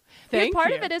on you. Thank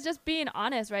Part you. of it is just being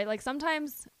honest, right? Like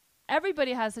sometimes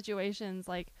everybody has situations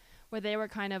like where they were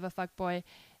kind of a fuckboy,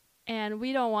 and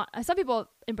we don't want. Some people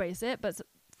embrace it, but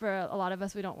for a lot of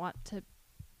us, we don't want to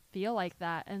feel like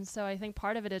that. And so I think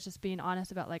part of it is just being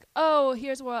honest about like, oh,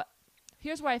 here's where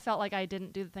I felt like I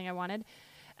didn't do the thing I wanted,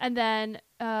 and then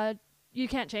you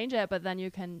can't change it, but then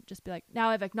you can just be like, now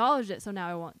I've acknowledged it, so now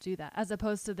I won't do that, as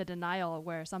opposed to the denial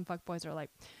where some fuckboys are like,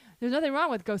 there's nothing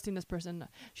wrong with ghosting this person.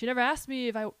 She never asked me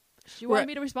if she wanted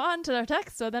me to respond to their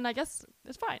text, so then I guess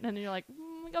it's fine. And you're like,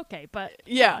 okay, but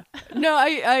yeah. No,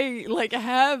 I like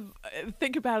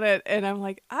think about it, and I'm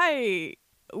like, I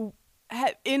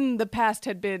in the past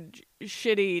had been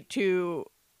shitty to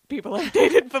people I've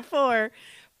dated before,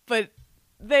 but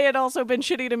they had also been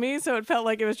shitty to me, so it felt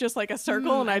like it was just like a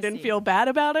circle, and I didn't feel bad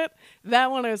about it.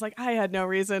 That one, I was like, I had no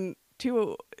reason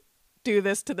to do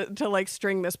this to like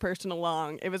string this person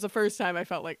along. It was the first time I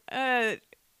felt like,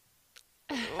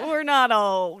 we're not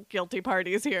all guilty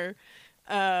parties here.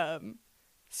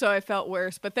 So I felt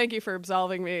worse, but thank you for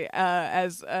absolving me.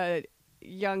 As a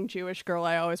young Jewish girl,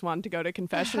 I always wanted to go to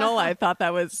confessional. I thought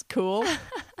that was cool.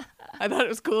 I thought it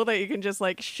was cool that you can just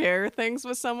like share things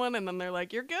with someone and then they're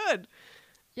like, you're good.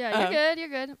 Yeah, you're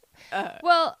good.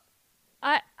 Well,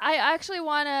 I actually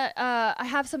want to, I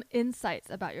have some insights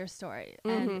about your story,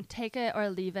 and take it or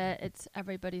leave it. It's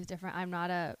everybody's different. I'm not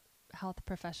a health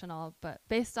professional, but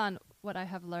based on what I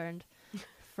have learned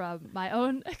from my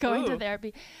own going to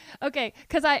therapy. Okay.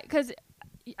 Cause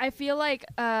I feel like,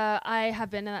 I have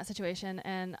been in that situation,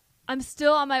 and I'm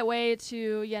still on my way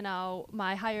to,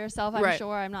 my higher self. I'm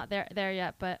sure I'm not there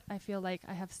yet, but I feel like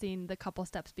I have seen the couple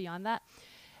steps beyond that.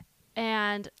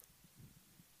 And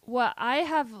what I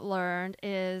have learned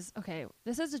is, okay,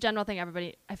 this is a general thing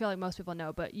I feel like most people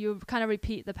know, but you kind of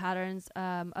repeat the patterns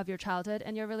of your childhood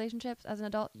and your relationships as an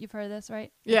adult. You've heard this,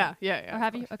 right? Yeah. Or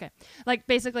have you? Okay. Like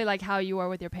basically like how you were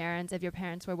with your parents. If your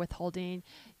parents were withholding,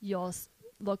 you'll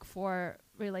look for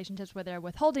relationships where they're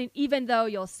withholding, even though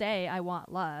you'll say, I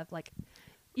want love. Like,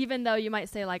 even though you might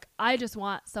say like, I just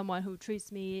want someone who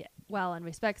treats me well and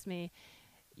respects me,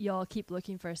 you'll keep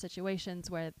looking for situations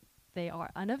where they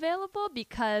are unavailable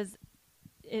because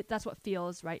that's what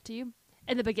feels right to you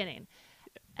in the beginning.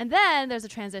 And then there's a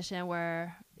transition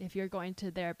where if you're going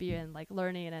to therapy and like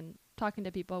learning and talking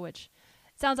to people, which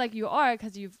sounds like you are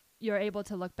because you're able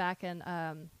to look back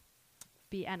and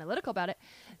be analytical about it.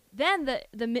 Then the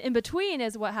in between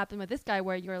is what happened with this guy,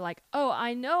 where you're like, oh,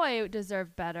 I know I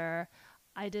deserve better.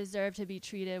 I deserve to be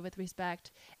treated with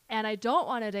respect, and I don't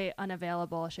want to date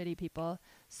unavailable, shitty people.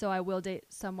 So I will date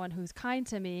someone who's kind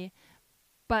to me.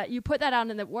 But you put that out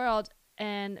in the world,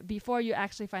 and before you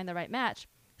actually find the right match,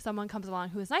 someone comes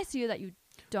along who is nice to you that you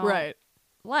don't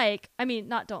like. I mean,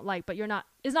 not don't like, but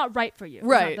is not right for you.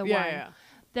 Right. Not the Yeah, one. yeah.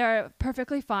 They're a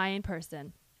perfectly fine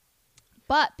person.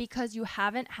 But because you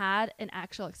haven't had an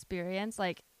actual experience,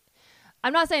 like,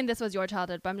 I'm not saying this was your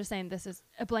childhood, but I'm just saying this is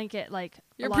a blanket, like,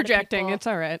 You're projecting. It's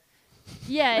all right.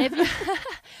 Yeah.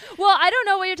 Well, I don't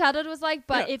know what your childhood was like,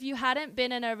 but if you hadn't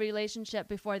been in a relationship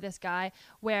before this guy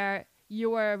where you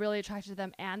were really attracted to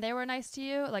them and they were nice to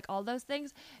you, like all those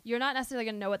things, you're not necessarily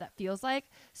going to know what that feels like.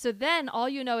 So then all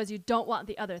you know is you don't want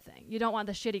the other thing. You don't want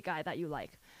the shitty guy that you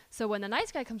like. So when the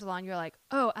nice guy comes along, you're like,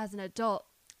 oh, as an adult,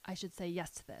 I should say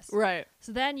yes to this. Right.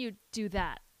 So then you do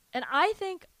that. And I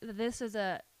think this is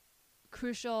a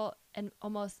crucial and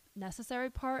almost necessary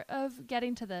part of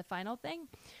getting to the final thing,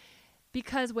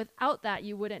 because without that,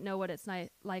 you wouldn't know what it's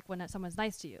like when someone's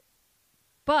nice to you.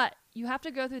 But you have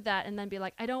to go through that and then be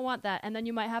like, I don't want that. And then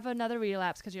you might have another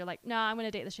relapse because you're like, no, I'm going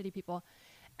to date the shitty people,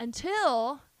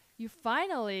 until you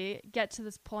finally get to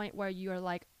this point where you're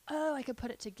like, oh, I could put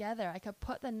it together. I could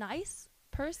put the nice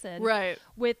person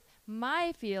with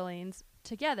my feelings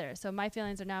together. So my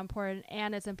feelings are now important,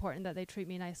 and it's important that they treat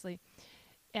me nicely.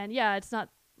 And yeah, it's not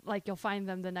like you'll find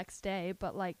them the next day,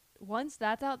 but like once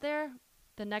that's out there,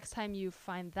 the next time you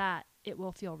find that, it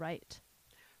will feel right.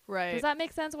 Right. Does that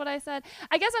make sense what I said?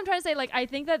 I guess I'm trying to say, like, I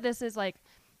think that this is like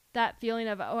that feeling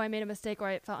of, oh, I made a mistake or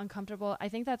I felt uncomfortable. I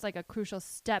think that's like a crucial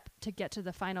step to get to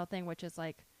the final thing, which is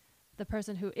like the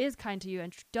person who is kind to you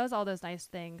and does all those nice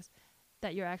things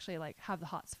that you're actually like have the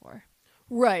hots for.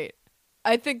 Right.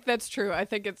 I think that's true. I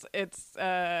think it's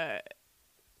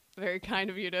very kind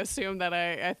of you to assume that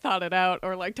I thought it out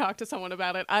or like talked to someone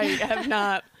about it. I have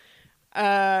not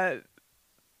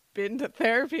been to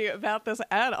therapy about this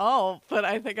at all, but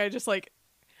I think I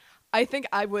think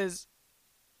I was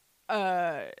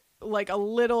like a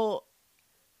little,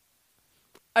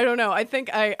 I don't know. I think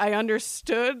I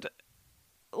understood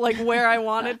like where I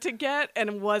wanted to get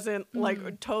and wasn't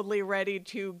like totally ready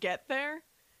to get there.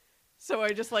 So I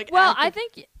just like, well, I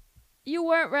think you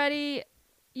weren't ready.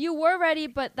 You were ready,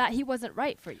 but that he wasn't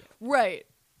right for you. Right.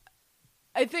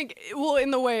 I think, well,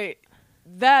 in the way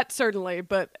that certainly,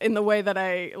 but in the way that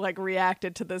I like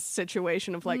reacted to this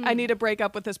situation of like, I need to break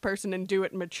up with this person and do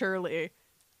it maturely.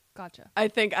 Gotcha. I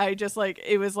think I just like,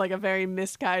 it was like a very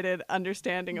misguided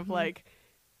understanding of like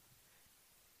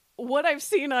what I've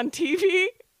seen on TV,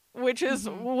 which is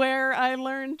where I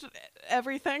learned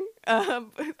everything.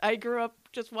 I grew up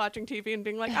just watching TV and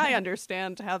being like, I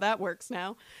understand how that works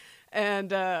now.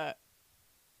 And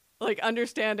like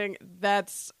understanding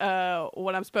that's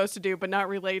what I'm supposed to do, but not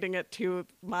relating it to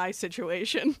my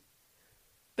situation.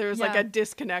 There's like a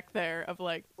disconnect there of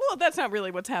like, well, that's not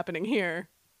really what's happening here.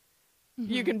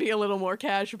 You can be a little more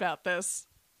cash about this.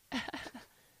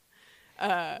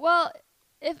 Well,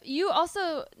 if you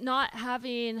also not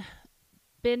having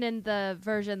been in the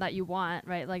version that you want,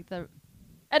 right? Like and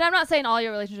I'm not saying all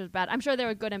your relationships are bad. I'm sure they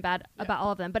were good and bad about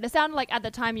all of them. But it sounded like at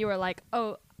the time you were like,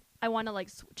 oh, I want to like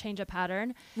change a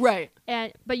pattern. Right.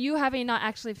 But you having not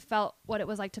actually felt what it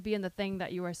was like to be in the thing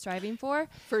that you were striving for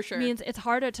sure means it's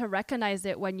harder to recognize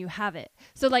it when you have it.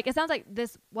 So like, it sounds like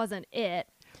this wasn't it.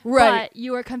 Right. But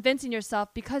you were convincing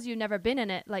yourself because you've never been in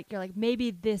it. Like, you're like,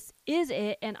 maybe this is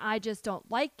it and I just don't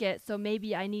like it. So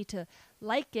maybe I need to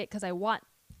like it because I want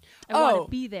to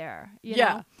be there. You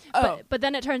know? But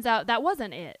then it turns out that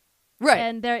wasn't it. Right.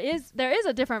 And there is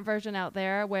a different version out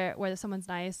there where someone's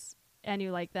nice and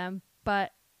you like them.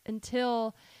 But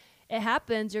until it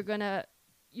happens, you're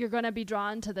gonna be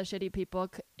drawn to the shitty people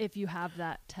if you have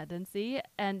that tendency,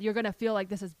 and you're gonna feel like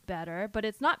this is better, but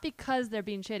it's not because they're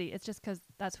being shitty. It's just because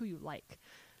that's who you like.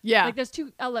 Yeah. Like, there's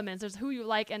two elements. There's who you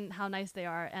like and how nice they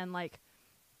are, and like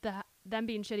them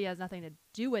being shitty has nothing to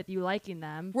do with you liking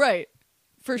them. Right.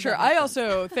 For sure. I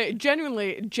also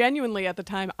genuinely at the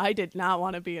time, I did not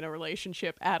want to be in a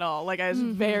relationship at all. Like, I was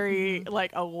very like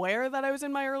aware that I was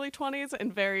in my early 20s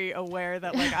and very aware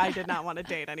that like I did not want to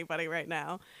date anybody right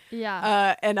now.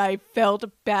 Yeah. And I felt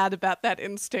bad about that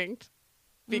instinct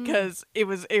because it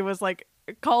was like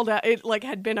called out. It like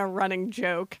had been a running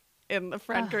joke in the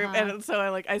friend group, and so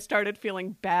I started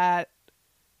feeling bad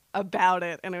about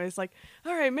it, and I was like,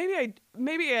 all right,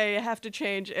 maybe I have to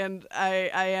change, and I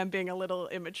am being a little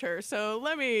immature, so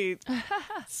let me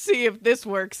see if this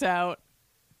works out.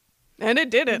 And it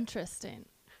didn't. Interesting.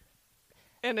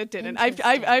 And it didn't.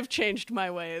 I've changed my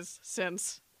ways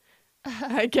since,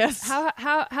 I guess. How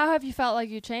have you felt like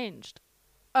you changed?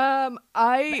 And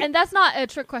that's not a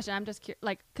trick question. I'm just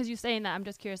like, because you saying that, I'm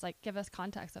just curious, like, give us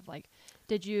context of like,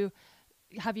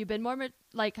 have you been more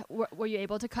like, were you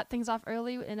able to cut things off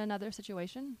early in another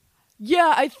situation?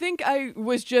 Yeah, I think I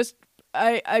was just,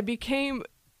 I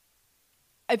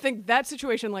think that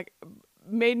situation like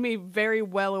made me very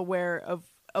well aware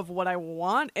of what I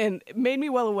want, and made me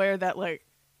well aware that like,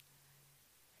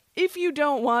 if you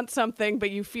don't want something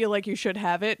but you feel like you should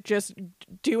have it, just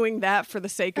doing that for the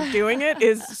sake of doing it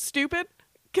is stupid,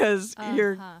 because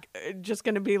you're just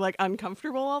going to be like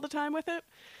uncomfortable all the time with it.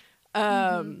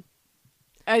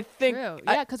 I think... True.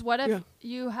 Yeah, because what if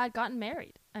you had gotten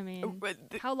married? I mean,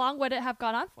 how long would it have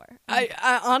gone on for?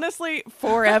 I honestly,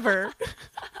 forever.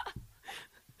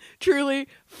 Truly,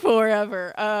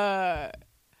 forever.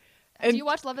 Do you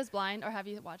watch Love is Blind, or have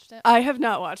you watched it? I have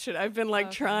not watched it. I've been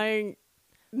trying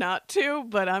not to,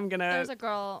 but I'm going to... There's a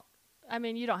girl... I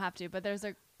mean, you don't have to, but there's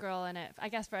a girl in it. I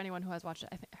guess for anyone who has watched it,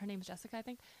 I think her name's Jessica, I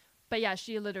think. But yeah,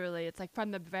 she literally, it's like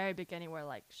from the very beginning where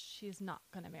like, she's not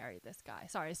going to marry this guy.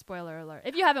 Sorry, spoiler alert.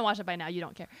 If you haven't watched it by now, you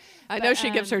don't care. I know she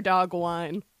gives her dog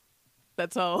wine.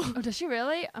 That's all. Oh, does she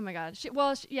really? Oh my God.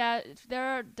 Yeah, there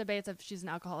are debates if she's an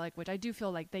alcoholic, which I do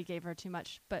feel like they gave her too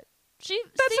much, but she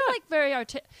seemed like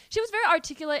she was very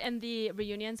articulate in the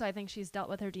reunion. So I think she's dealt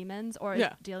with her demons or is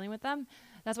dealing with them.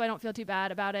 That's why I don't feel too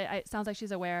bad about it. It sounds like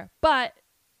she's aware, but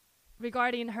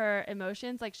regarding her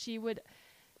emotions, like she would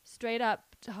straight up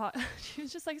she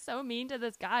was just like so mean to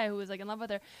this guy who was like in love with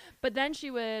her, but then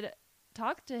she would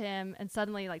talk to him and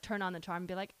suddenly like turn on the charm and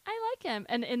be like, I like him.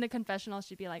 And in the confessional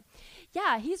she'd be like,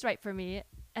 yeah, he's right for me.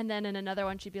 And then in another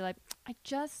one she'd be like, I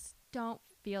just don't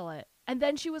feel it. And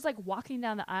then she was like walking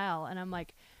down the aisle and I'm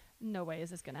like, no way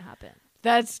is this gonna happen.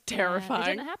 That's terrifying. It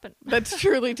didn't happen. That's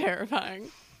truly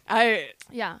terrifying.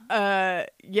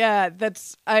 Yeah,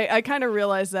 that's I kind of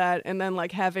realized that, and then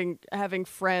like having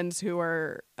friends who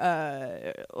are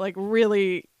like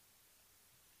really,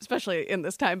 especially in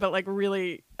this time, but like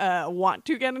really want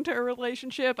to get into a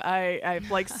relationship. I've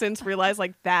like since realized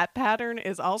like that pattern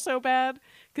is also bad,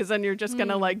 because then you're just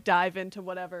gonna like dive into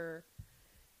whatever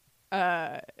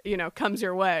comes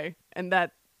your way, and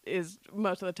that is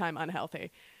most of the time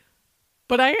unhealthy.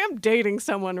 But I am dating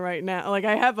someone right now. Like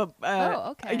I have a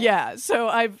okay. Yeah, so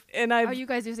I've Are you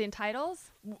guys using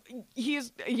titles?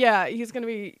 He's gonna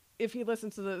be, if he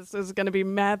listens to this, is gonna be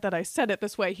mad that I said it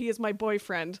this way. He is my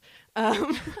boyfriend.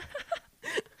 Why?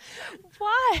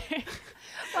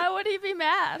 Why would he be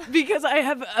mad? Because I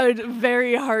have a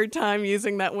very hard time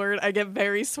using that word. I get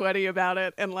very sweaty about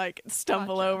it and like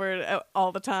stumble over it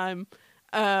all the time.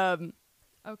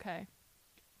 Okay,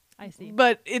 I see.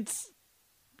 But it's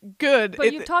good.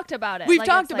 But you've talked about it. We've like,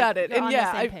 talked it's about like it, and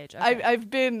yeah, I've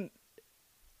been.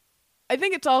 I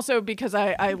think it's also because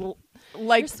I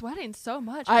like. You're sweating so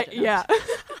much. Yeah.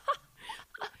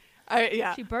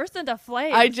 She burst into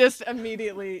flames. I just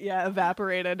immediately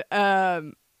evaporated.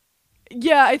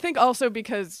 I think also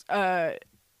because I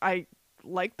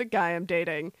like the guy I'm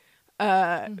dating.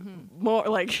 More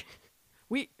like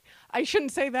I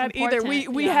shouldn't say that either.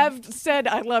 We have said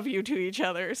I love you to each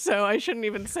other, so I shouldn't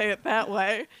even say it that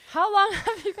way. How long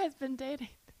have you guys been dating?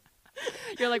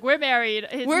 You're like, we're married.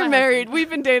 We're married. We've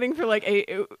been dating for like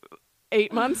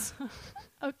eight months.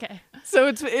 Okay. So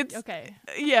it's okay.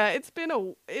 Yeah, it's been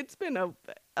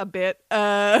a bit.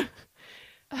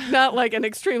 Not like an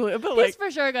extremely, but like he's for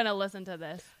sure gonna listen to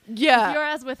this. Yeah. If you're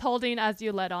as withholding as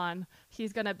you let on,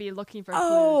 he's gonna be looking for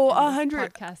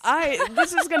 100 podcast.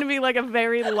 This is gonna be like a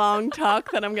very long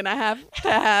talk that I'm gonna have to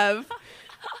have.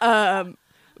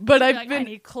 But I've been, I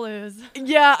need clues.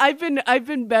 Yeah, I've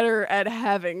been better at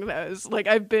having those. Like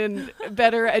I've been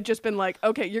better at just been like,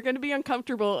 okay, you're gonna be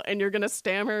uncomfortable and you're gonna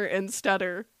stammer and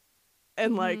stutter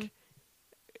and like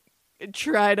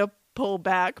try to pull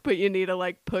back, but you need to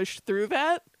like push through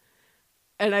that.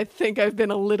 And I think I've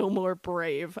been a little more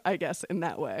brave, I guess, in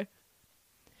that way.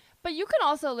 But you can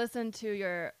also listen to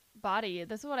your body.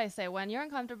 This is what I say. When you're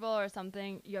uncomfortable or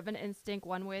something, you have an instinct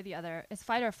one way or the other. It's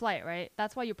fight or flight, right?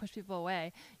 That's why you push people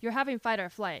away. You're having fight or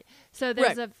flight. So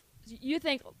there's you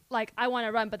think like, I want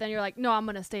to run, but then you're like, no, I'm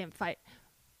going to stay and fight.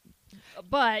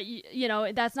 But,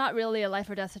 that's not really a life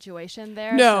or death situation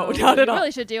there. No, so not at all. What you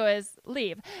really should do is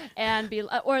leave and be,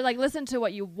 or like listen to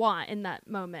what you want in that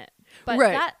moment.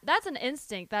 But that's an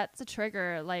instinct. That's a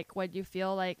trigger. Like when you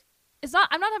feel like, I'm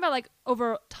not talking about like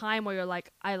over time where you're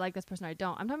like, I like this person or I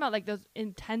don't. I'm talking about like those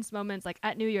intense moments like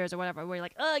at New Year's or whatever where you're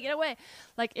like, oh, get away.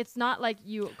 Like it's not like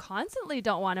you constantly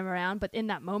don't want him around, but in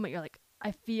that moment you're like,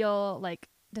 I feel like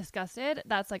disgusted.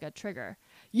 That's like a trigger.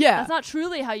 Yeah. That's not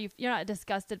truly how you're not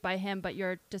disgusted by him, but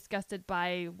you're disgusted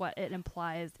by what it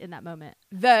implies in that moment.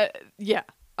 That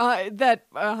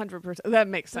 100%. That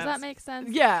makes sense. Does that make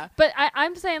sense? Yeah. But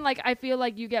I'm saying like, I feel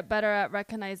like you get better at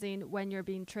recognizing when you're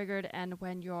being triggered and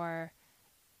when you're,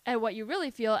 and what you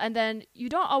really feel. And then you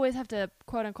don't always have to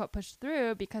quote unquote push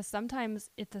through, because sometimes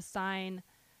it's a sign.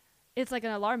 It's like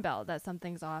an alarm bell that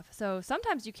something's off. So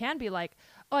sometimes you can be like,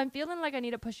 oh, I'm feeling like I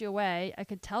need to push you away. You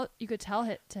could tell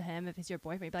it to him if he's your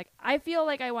boyfriend. Be like, I feel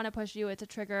like I want to push you. It's a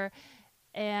trigger.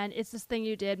 And it's this thing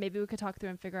you did. Maybe we could talk through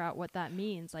and figure out what that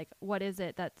means. Like, what is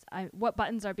it what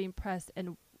buttons are being pressed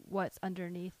and what's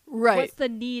underneath? Right. What's the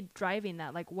need driving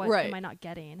that? Like, what am I not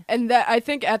getting? And that, I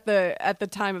think at the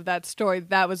time of that story,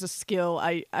 that was a skill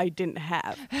I didn't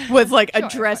have, was like sure,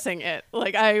 addressing it.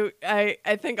 Like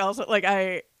I think also like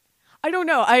I don't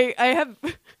know. I have,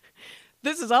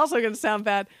 this is also going to sound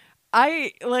bad.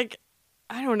 I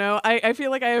don't know. I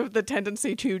feel like I have the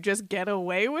tendency to just get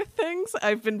away with things.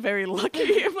 I've been very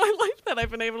lucky in my life that I've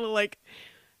been able to like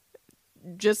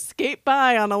just skate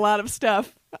by on a lot of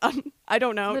stuff. I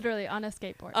don't know. Literally on a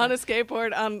skateboard. On a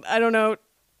skateboard. I don't know.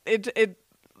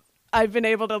 I've been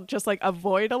able to just like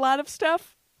avoid a lot of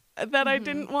stuff that I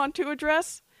didn't want to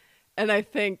address. And I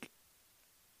think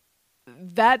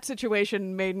that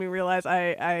situation made me realize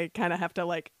I kind of have to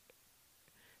like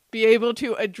be able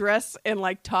to address and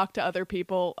like talk to other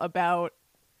people about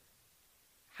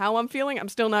how I'm feeling. I'm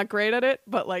still not great at it,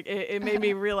 but like it made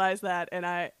me realize that, and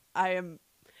I am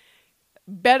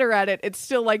better at it. It's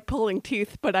still like pulling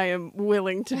teeth, but I am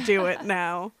willing to do it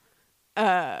now.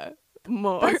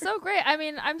 More. That's so great. I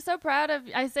mean, I'm so proud of,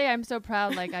 I say I'm so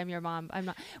proud like I'm your mom. I'm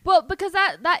not. Well, because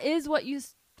that is what you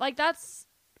like, that's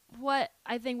what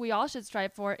I think we all should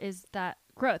strive for, is that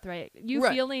growth, right? You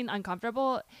feeling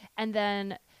uncomfortable and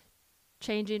then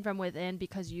changing from within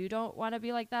because you don't want to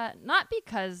be like that. Not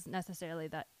because necessarily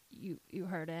that you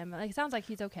hurt him. Like, it sounds like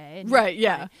he's okay. And Right,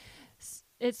 yeah. fine.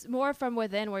 It's more from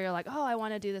within where you're like, oh, I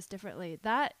want to do this differently.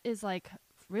 That is like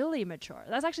really mature.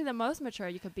 That's actually the most mature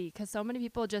you could be, because so many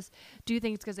people just do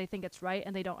things because they think it's right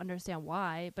and they don't understand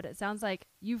why. But it sounds like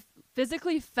you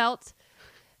physically felt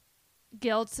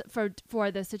guilt for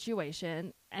the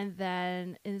situation, and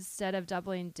then instead of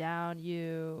doubling down,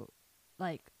 you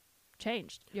like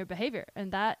changed your behavior,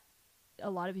 and that a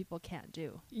lot of people can't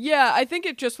do. Yeah, I think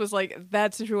it just was like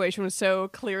that situation was so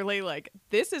clearly like,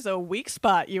 this is a weak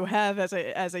spot you have as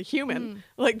a human.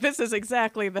 Like, this is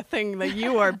exactly the thing that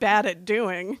you are bad at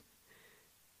doing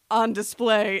on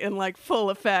display in like full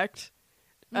effect.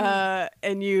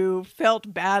 And you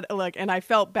felt bad, like, and I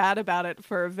felt bad about it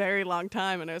for a very long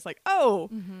time, and I was like,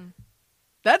 oh,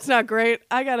 that's not great.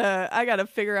 I gotta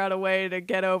figure out a way to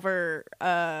get over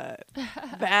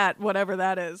that, whatever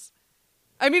that is.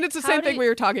 I mean, it's the same thing we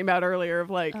were talking about earlier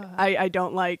of like, I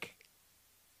don't like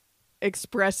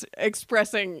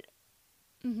expressing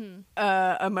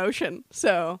emotion.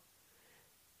 So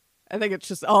I think it's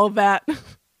just all of that.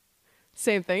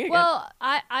 Same thing again. Well,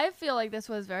 I feel like this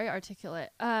was very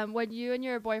articulate. When you and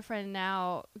your boyfriend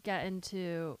now get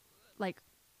into like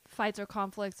fights or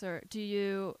conflicts, or do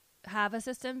you have a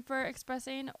system for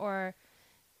expressing, or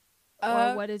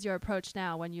what is your approach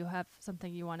now when you have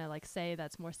something you want to like say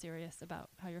that's more serious about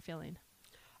how you're feeling?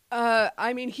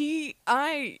 I mean,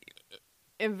 I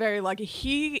am very lucky.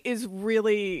 He is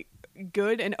really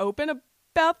good and open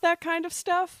about that kind of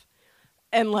stuff,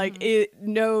 and like it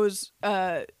knows,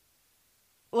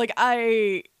 like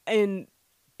when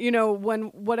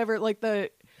whatever, like a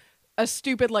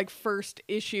stupid like first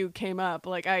issue came up,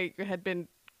 like I had been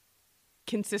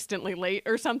consistently late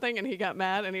or something, and he got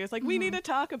mad and he was like, we need to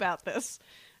talk about this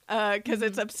because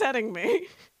it's upsetting me.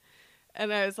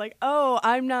 And I was like, oh,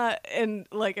 I'm not, and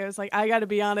like I was like, I gotta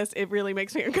be honest, it really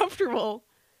makes me uncomfortable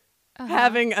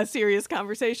having a serious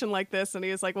conversation like this. And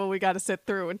he was like, well, we got to sit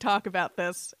through and talk about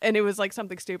this. And it was like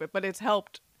something stupid, but it's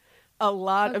helped a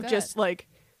lot of just like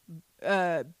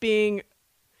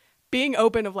being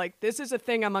open of like, this is a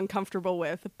thing I'm uncomfortable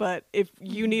with, but if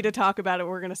you need to talk about it,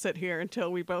 we're going to sit here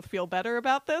until we both feel better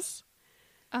about this.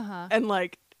 And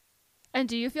like, and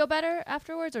do you feel better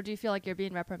afterwards, or do you feel like you're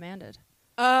being reprimanded?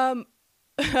 That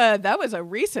was a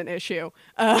recent issue.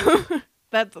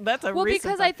 That's a well, recent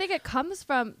because one. I think it comes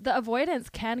from the avoidance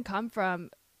can come from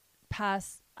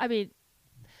past. I mean,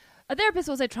 a therapist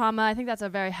will say trauma. I think that's a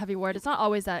very heavy word. It's not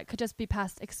always that. It could just be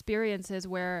past experiences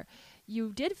where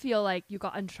you did feel like you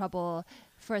got in trouble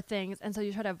for things, and so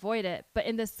you try to avoid it. But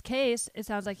in this case, it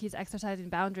sounds like he's exercising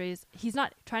boundaries. He's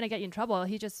not trying to get you in trouble.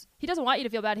 He doesn't want you to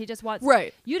feel bad. He just wants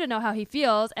you to know how he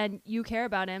feels, and you care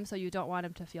about him, so you don't want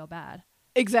him to feel bad.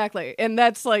 Exactly. And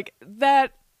that's like,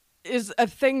 that is a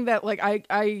thing that like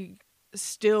I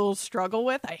still struggle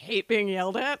with. I hate being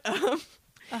yelled at.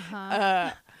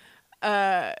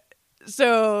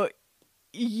 So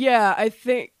yeah, I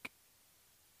think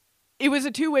it was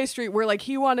a two-way street where like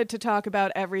he wanted to talk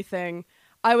about everything.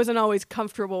 I wasn't always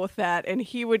comfortable with that, and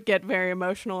he would get very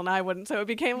emotional and I wouldn't. So it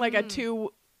became like a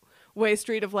two-way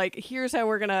street of like, here's how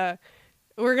we're gonna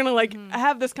like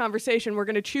have this conversation. We're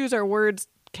gonna choose our words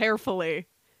carefully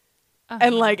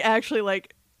and like actually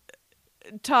like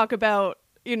talk about,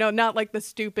 not like the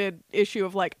stupid issue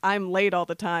of like, I'm late all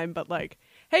the time, but like,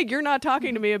 hey, you're not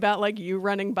talking to me about like you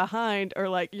running behind, or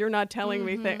like you're not telling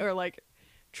me or like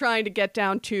trying to get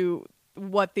down to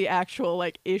what the actual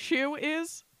like issue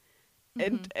is,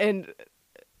 and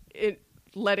it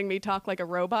letting me talk like a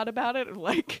robot about it.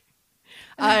 Like,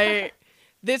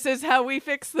 this is how we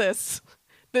fix this.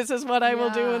 This is what I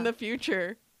will do in the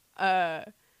future.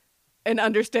 And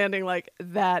understanding like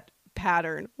that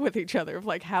pattern with each other of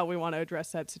like how we want to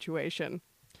address that situation.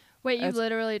 Wait, you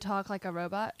literally talk like a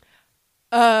robot?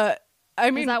 I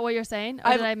mean, is that what you're saying,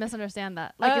 or did I misunderstand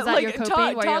that? Like, is that like your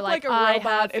coping where you're like, I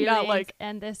have feelings, and not like,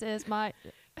 and this is my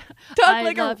I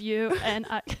like love you, and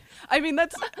I mean,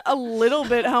 that's a little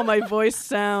bit how my voice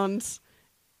sounds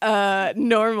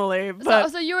normally, but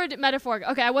so you were metaphoric.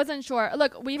 Okay, I wasn't sure.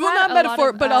 Look, we've well, had not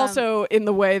metaphor, but of, also in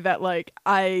the way that like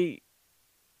I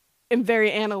am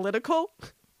very analytical.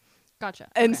 Gotcha.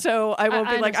 And so I won't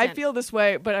be like, understand. I feel this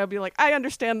way, but I'll be like, I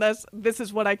understand this. This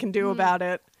is what I can do about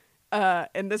it.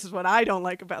 And this is what I don't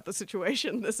like about the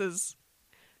situation. This is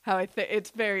how I think.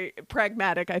 It's very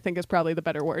pragmatic, I think, is probably the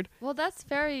better word. Well, that's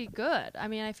very good. I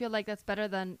mean, I feel like that's better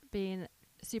than being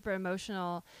super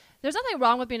emotional. There's nothing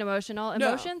wrong with being emotional.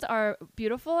 Emotions are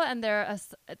beautiful, and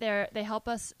they help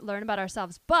us learn about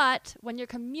ourselves. But when you're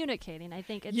communicating, I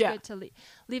think it's good to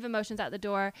leave emotions at the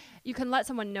door. You can let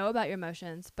someone know about your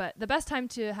emotions, but the best time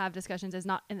to have discussions is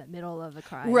not in the middle of a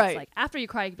cry. Right. It's like after you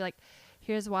cry, you can be like,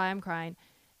 here's why I'm crying.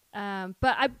 But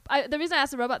I the reason I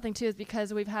asked the robot thing too is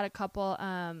because we've had a couple,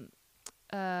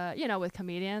 with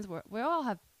comedians, we all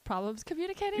have problems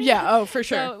communicating. Yeah. Oh, for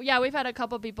sure. So yeah, we've had a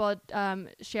couple people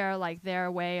share like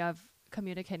their way of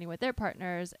communicating with their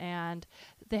partners, and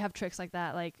they have tricks like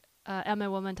that. Like Emma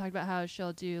Woman talked about how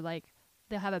she'll do like,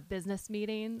 they'll have a business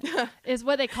meeting is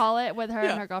what they call it with her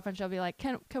and her girlfriend. She'll be like,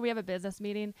 can we have a business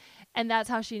meeting? And that's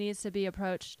how she needs to be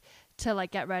approached to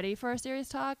like get ready for a serious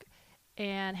talk.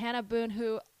 And Hannah Boone,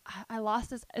 who I lost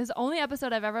this is the only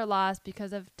episode I've ever lost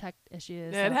because of tech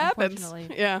issues. It happens.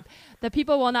 Yeah. The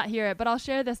people will not hear it, but I'll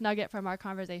share this nugget from our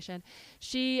conversation.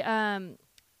 She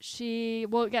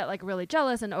will get like really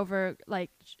jealous and over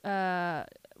like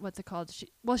what's it called?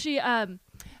 She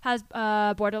has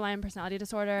borderline personality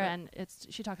disorder, and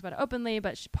she talks about it openly,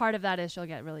 but part of that is she'll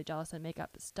get really jealous and make up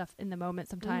stuff in the moment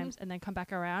sometimes and then come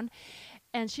back around.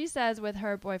 And she says with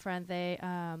her boyfriend, they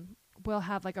will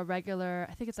have like a regular,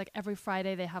 I think it's like every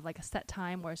Friday they have like a set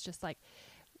time where it's just like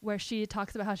where she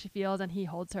talks about how she feels and he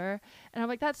holds her. And I'm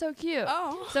like, that's so cute.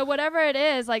 Oh. So whatever it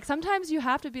is, like sometimes you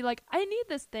have to be like, I need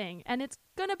this thing, and it's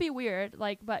gonna be weird,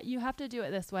 like, but you have to do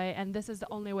it this way, and this is the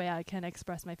only way I can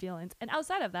express my feelings. And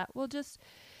outside of that, we'll just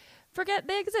forget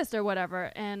they exist or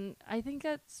whatever. And I think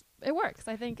it works.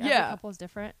 I think every couple is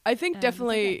different. I think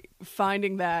definitely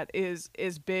finding that is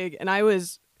big. And I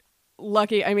was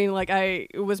lucky. I mean, like, I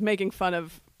was making fun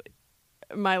of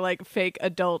my like fake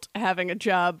adult having a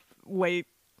job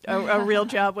a real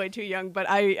job way too young, but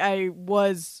I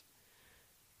was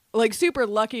like super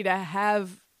lucky to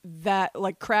have that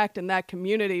like cracked in that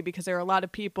community, because there are a lot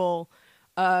of people,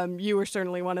 you were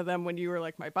certainly one of them when you were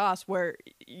like my boss, where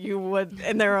you would,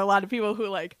 and there are a lot of people who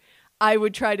like, I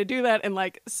would try to do that and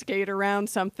like skate around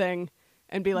something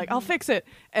and be like, I'll fix it,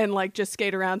 and like just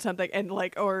skate around something and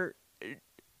like, or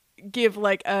give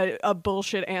like a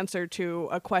bullshit answer to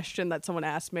a question that someone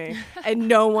asked me, and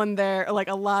no one there, like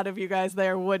a lot of you guys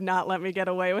there, would not let me get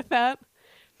away with that.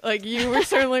 Like you were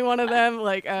certainly one of them.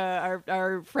 Like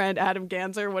our friend Adam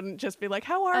Ganser wouldn't just be like,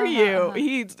 how are you?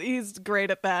 He's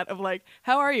great at that, of like,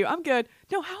 how are you? I'm good.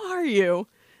 No, how are you?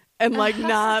 And like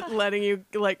not letting you,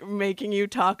 like making you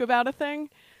talk about a thing.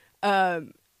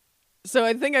 So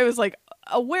I think I was like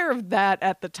aware of that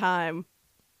at the time.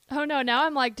 Oh no! Now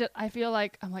I'm like, did I yell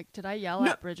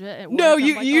at Bridgett? No,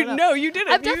 you didn't.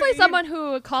 I'm definitely someone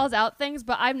who calls out things,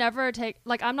 but I've never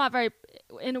I'm not very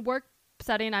in a work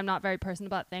setting. I'm not very personal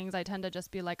about things. I tend to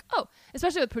just be like, oh,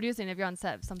 especially with producing. If you're on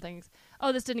set, some things,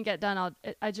 oh, this didn't get done.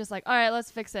 I just like, all right,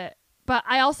 let's fix it. But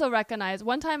I also recognize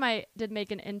one time I did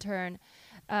make an intern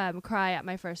cry at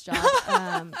my first job.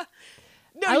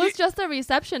 I was just a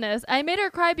receptionist. I made her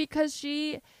cry because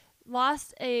she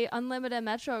lost a unlimited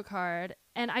Metro card,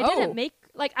 and I didn't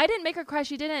make her cry.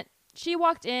 She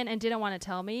walked in and didn't want to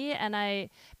tell me, and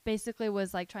I basically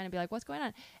was like trying to be like, what's going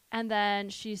on? And then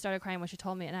she started crying when she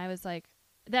told me, and I was like,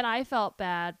 then I felt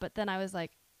bad, but then I was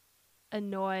like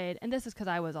annoyed, and this is because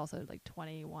I was also like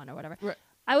 21 or whatever. Right.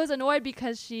 I was annoyed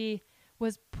because she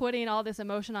was putting all this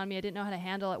emotion on me. I didn't know how to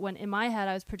handle it, when in my head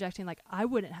I was projecting like I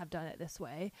wouldn't have done it this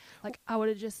way. Like I would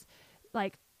have just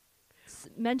like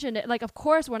mentioned it, like of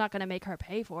course we're not going to make her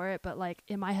pay for it, but like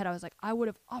in my head I was like, I would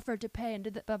have offered to pay and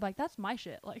did that, but I'm like, that's my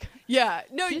shit. Like, yeah,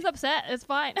 no, she's upset, it's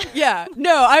fine. Yeah,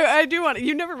 no, I do want,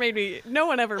 you never made me, no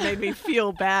one ever made me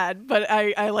feel bad, but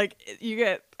I like, you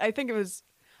get, I think it was,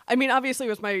 I mean obviously it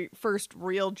was my first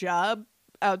real job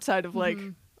outside of like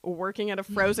working at a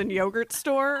frozen yogurt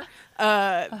store,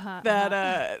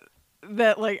 that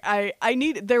like I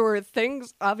needed, there were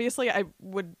things obviously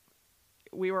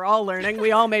we were all learning.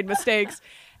 We all made mistakes.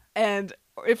 And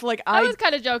if like I was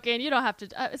kind of joking. You don't have to.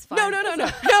 It's fine.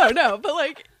 No. But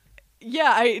like,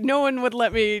 yeah, no one would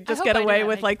let me just get away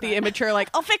with like the immature, like,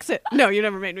 I'll fix it. No, you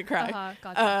never made me cry.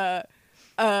 Gotcha.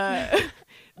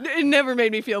 It never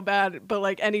made me feel bad. But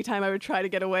like anytime I would try to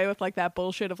get away with like that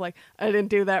bullshit of like, I didn't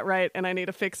do that right and I need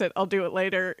to fix it, I'll do it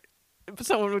later,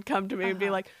 someone would come to me and be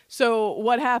like, so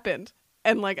what happened?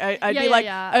 And like I'd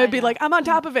be like, I'm on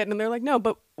top of it, and they're like, no,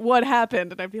 but what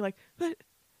happened? And I'd be like,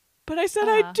 but I said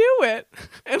I'd do it,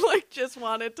 and like just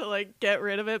wanted to like get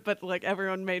rid of it, but like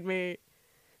everyone made me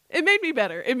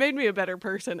better. It made me a better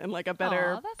person and like a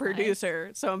better producer.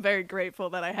 Nice. So I'm very grateful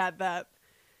that I had that.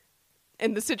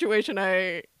 In the situation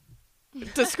I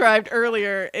described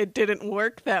earlier, it didn't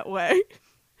work that way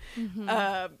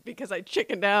because I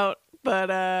chickened out.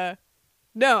 But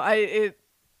no,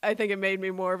 I think it made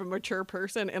me more of a mature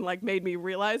person and like made me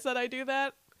realize that I do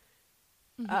that.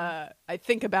 I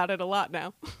think about it a lot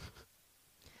now.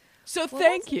 So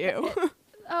thank you.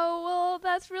 Oh, well,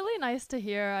 that's really nice to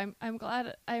hear. I'm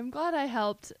glad I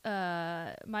helped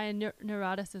my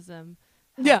neuroticism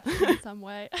Yeah. in some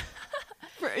way.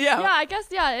 Yeah. Yeah, I guess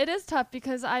it is tough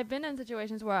because I've been in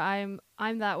situations where I'm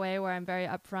that way, where I'm very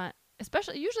upfront,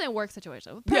 especially usually in work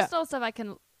situations. With personal stuff, I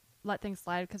can let things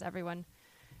slide because everyone,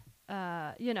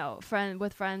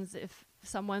 with friends, if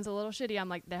someone's a little shitty, I'm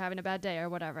like, they're having a bad day or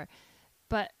whatever.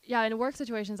 But yeah, in work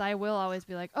situations, I will always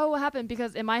be like, oh, what happened?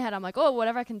 Because in my head, I'm like, oh,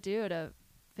 whatever I can do to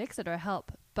fix it or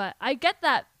help. But I get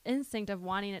that instinct of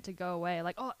wanting it to go away.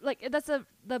 Like, oh, like that's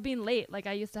the being late. Like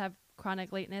I used to have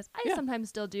chronic lateness. I sometimes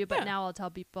still do, but now I'll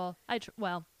tell people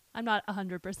I'm not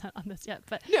 100% on this yet,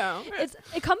 but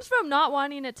it comes from not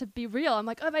wanting it to be real. I'm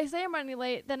like, oh, if I say I'm running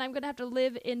late, then I'm going to have to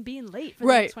live in being late for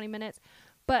the next 20 minutes.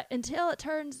 But until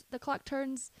the clock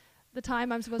turns the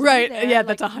time I'm supposed to be there. Yeah,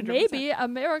 that's 100%. Maybe a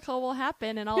miracle will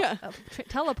happen and I'll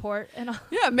teleport. And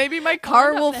maybe my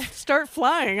car will start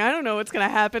flying. I don't know what's going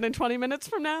to happen in 20 minutes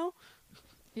from now.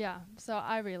 Yeah, so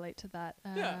I relate to that.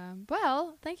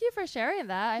 Well, thank you for sharing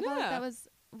that. I felt like that was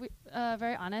a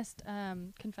very honest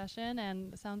confession,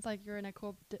 and it sounds like you're in a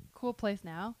cool place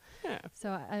now. Yeah.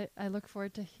 So I look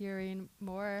forward to hearing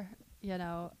more,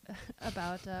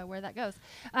 about where that goes.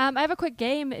 I have a quick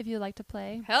game if you'd like to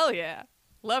play. Hell yeah.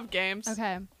 Love games.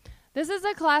 Okay. This is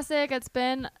a classic. It's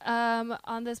been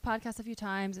on this podcast a few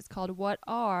times. It's called What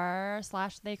Are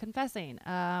 / They Confessing.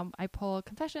 I pull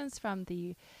confessions from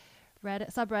the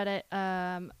Reddit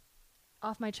subreddit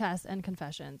off my chest and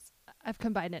confessions. I've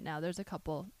combined it now. There's a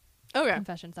couple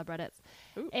confession subreddits.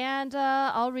 Ooh. And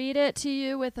I'll read it to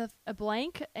you with a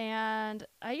blank. And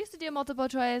I used to do multiple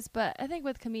choice, but I think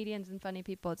with comedians and funny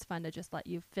people, it's fun to just let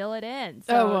you fill it in.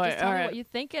 So just tell me what you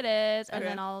think it is, and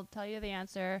then I'll tell you the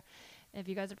answer. If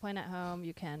you guys are playing at home,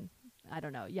 you can, I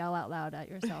don't know, yell out loud at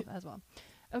yourself as well.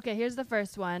 Okay, here's the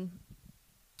first one.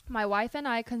 My wife and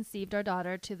I conceived our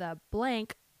daughter to the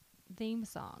blank theme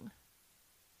song.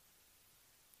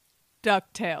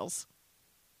 DuckTales.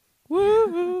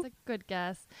 Woo! That's a good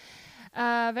guess.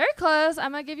 Very close.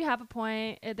 I'm gonna give you half a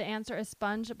point. The answer is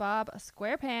SpongeBob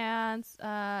SquarePants.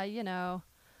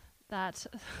 That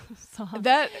song.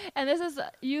 And this is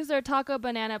user Taco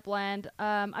Banana Blend.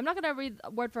 I'm not gonna read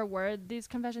word for word these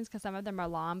confessions because some of them are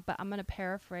long, but I'm gonna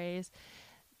paraphrase.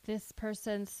 This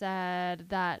person said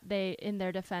that in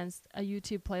their defense, a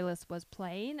YouTube playlist was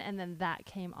playing, and then that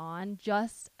came on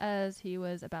just as he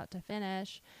was about to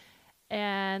finish.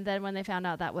 And then when they found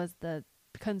out that was the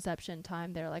conception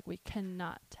time, they're like, we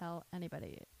cannot tell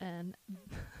anybody. And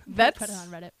that's put it on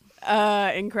Reddit.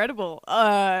 Incredible.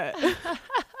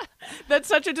 That's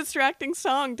such a distracting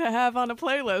song to have on a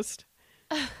playlist.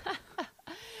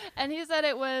 And he said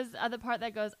it was the part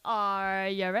that goes, "Are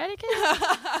you ready, kids?"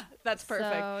 That's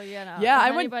perfect. So, if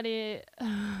anybody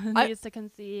needs to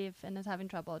conceive and is having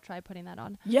trouble, try putting that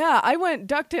on. Yeah, I went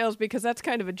DuckTales because that's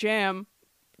kind of a jam.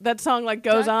 That song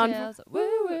goes DuckTales, on. Woo,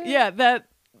 woo. Yeah, that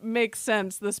makes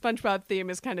sense. The SpongeBob theme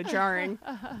is kind of jarring.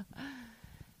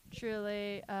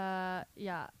 Truly, I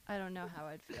don't know how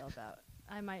I'd feel about.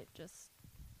 I might just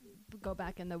go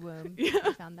back in the womb. If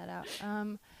I found that out.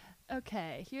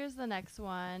 Okay, here's the next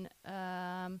one.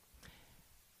 There's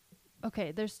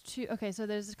two. Okay, so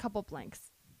there's a couple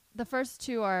blanks. The first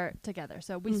two are together.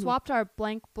 So we swapped our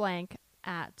blank blank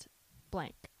at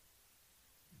blank.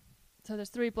 So there's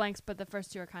three blanks, but the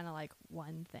first two are kind of like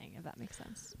one thing, if that makes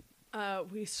sense.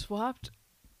 We swapped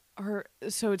our.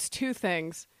 So it's two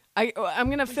things. I'm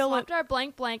gonna fill it. We swapped our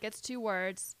blank blank. It's two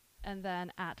words, and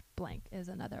then at blank is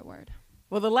another word.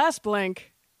 Well, the last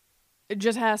blank. It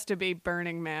just has to be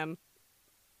Burning Man.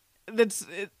 It's.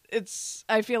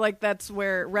 I feel like that's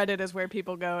where Reddit is where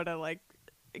people go to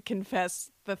confess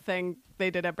the thing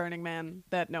they did at Burning Man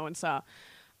that no one saw.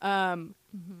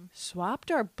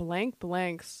 Swapped our blank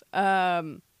blanks.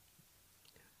 I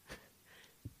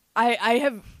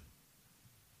have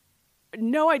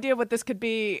no idea what this could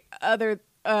be other.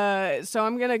 So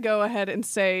I'm gonna go ahead and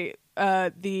say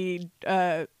the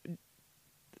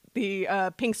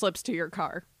pink slips to your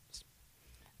car.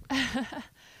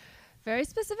 Very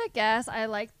specific guess. I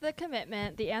like the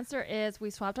commitment. The answer is we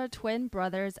swapped our twin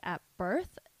brothers at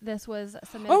birth. This was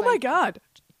submitted Oh my God.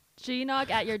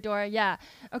 G-Nog at your door. Yeah.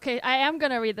 Okay, I am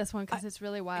going to read this one because it's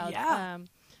really wild. Yeah.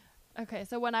 Okay,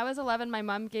 so when I was 11, my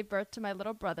mom gave birth to my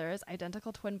little brothers,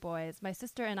 identical twin boys. My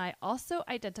sister and I, also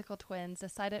identical twins,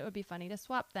 decided it would be funny to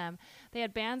swap them. They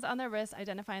had bands on their wrists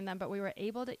identifying them, but we were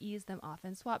able to ease them off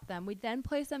and swap them. We then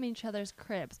placed them in each other's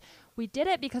cribs. We did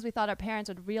it because we thought our parents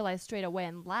would realize straight away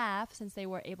and laugh since they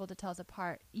were able to tell us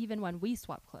apart even when we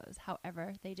swapped clothes.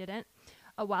 However, they didn't.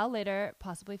 A while later,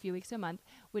 possibly a few weeks to a month,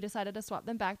 we decided to swap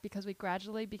them back because we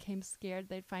gradually became scared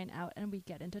they'd find out and we'd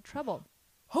get into trouble.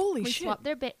 Holy we shit. swapped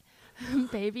their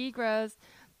baby clothes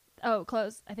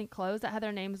that had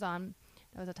their names on.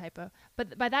 That was a typo.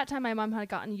 But by that time, my mom had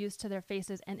gotten used to their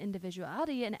faces and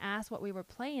individuality and asked what we were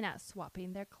playing at,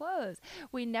 swapping their clothes.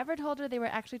 We never told her they were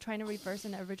actually trying to reverse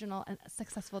an original and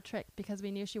successful trick because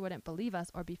we knew she wouldn't believe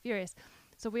us or be furious.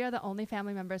 So we are the only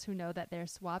family members who know that they're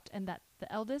swapped and that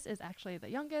the eldest is actually the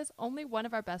youngest. Only one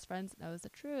of our best friends knows the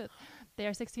truth. They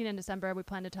are 16 in December. We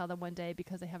plan to tell them one day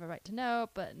because they have a right to know,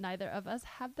 but neither of us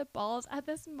have the balls at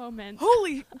this moment.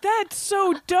 Holy, that's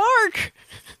so dark.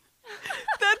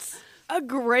 That's a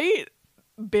great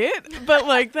bit, but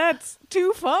like that's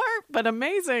too far, but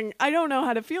amazing. I don't know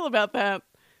how to feel about that.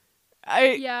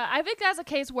 Yeah, I think that's a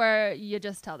case where you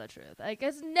just tell the truth. Like,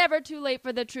 it's never too late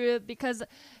for the truth, because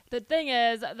the thing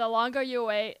is, the longer you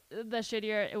wait, the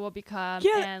shittier it will become.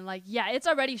 Yeah. And like, yeah, it's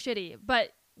already shitty.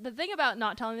 But the thing about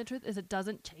not telling the truth is it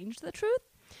doesn't change the truth.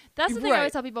 That's the thing I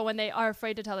always tell people when they are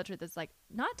afraid to tell the truth. It's like,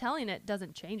 not telling it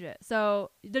doesn't change it. So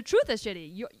the truth is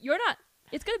shitty. You're not.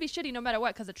 It's going to be shitty no matter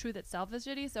what, because the truth itself is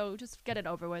shitty. So just get it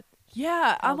over with.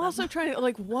 Yeah, I'm also trying to,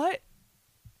 like, what?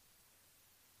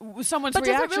 Someone's but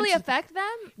reaction. Does it really affect them?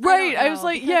 Right. I was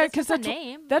like, yeah, because that's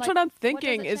name. That's like, what I'm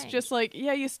thinking. It's change? just like,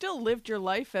 yeah, you still lived your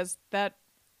life as that,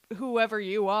 whoever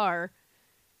you are.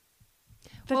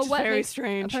 That's what very makes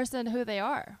strange. A person who they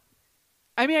are.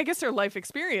 I mean, I guess they're life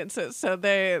experiences, so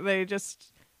they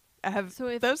just have. So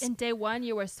if those... in day one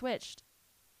you were switched,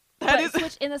 that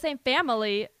switched in the same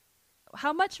family,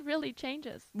 how much really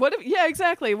changes? What if? Yeah,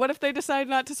 exactly. What if they decide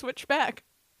not to switch back?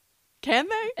 Can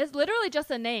they? It's literally just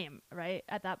a name, right?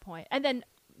 At that point, and then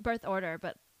birth order,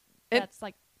 but that's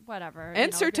like whatever.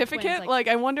 And certificate. Twins, like,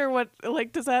 I wonder what.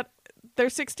 Like, does that? They're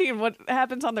 16. What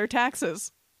happens on their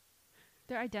taxes?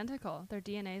 They're identical. Their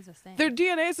DNA is the same. Their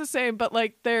DNA is the same, but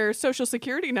like their social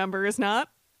security number is not.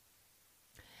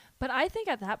 But I think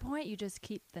at that point you just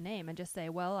keep the name and just say,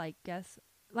 well, I guess,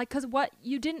 like, because what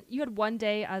you had one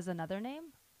day as another name.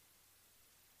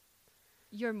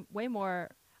 You're way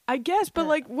more. I guess, but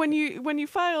like when you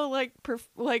file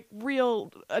like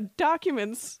real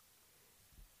documents,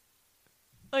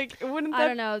 like wouldn't that... I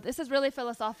don't know. This is really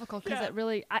philosophical because it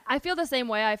really. I feel the same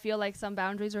way. I feel like some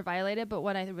boundaries are violated, but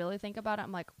when I really think about it,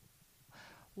 I'm like,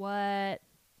 what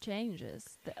changes?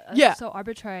 So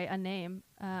arbitrary a name.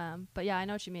 But yeah, I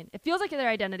know what you mean. It feels like their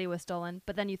identity was stolen,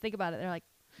 but then you think about it, they're like,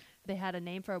 they had a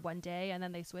name for one day and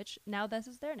then they switched. Now this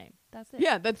is their name. That's it.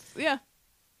 Yeah,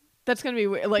 that's gonna be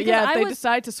weird. Like, because if they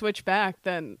decide to switch back,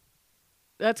 then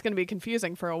that's gonna be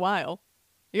confusing for a while.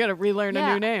 You got to relearn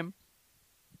a new name.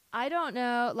 I don't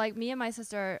know. Like, me and my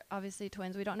sister are obviously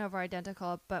twins. We don't know if we're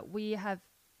identical, but we have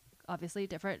obviously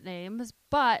different names.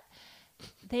 But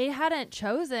they hadn't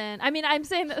chosen. I mean, I'm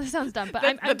saying that this sounds dumb, but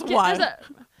that's wild.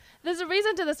 There's a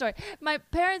reason to the story. My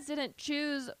parents didn't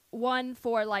choose one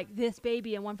for like this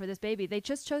baby and one for this baby. They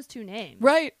just chose two names.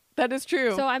 Right. That is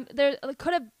true. So there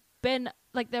could have been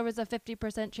like there was a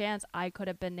 50% chance I could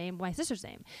have been named my sister's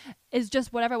name. It's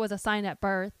just whatever was assigned at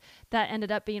birth that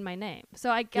ended up being my name.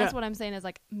 So I guess what I'm saying is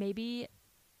like maybe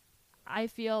I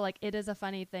feel like it is a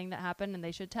funny thing that happened and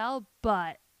they should tell,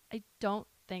 but I don't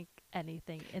think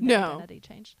anything in the identity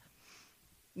changed.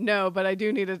 No, but I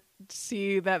do need to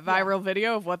see that viral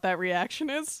video of what that reaction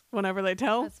is whenever they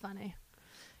tell. That's funny.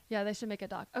 Yeah, they should make a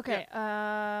doc. Okay.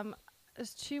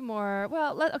 There's two more.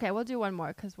 Well, we'll do one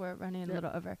more because we're running a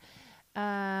little over.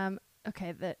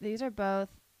 Okay, these are both.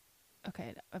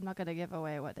 Okay, I'm not gonna give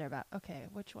away what they're about. Okay,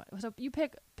 which one? So you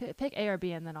pick A or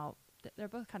B, and then they're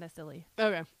both kind of silly.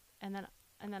 Okay. And then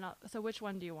so which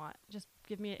one do you want? Just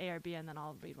give me A or B, and then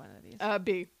I'll read one of these.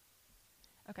 B.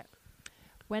 Okay.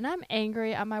 When I'm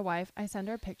angry at my wife, I send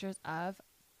her pictures of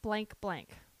blank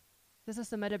blank. This is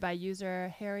submitted by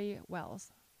user Harry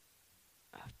Wells.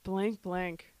 Blank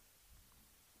blank.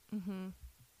 Mm-hmm.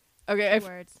 Okay.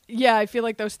 Words. Yeah, I feel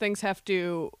like those things have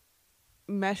to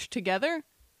mesh together.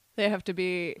 They have to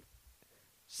be.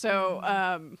 So,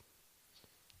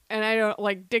 and I don't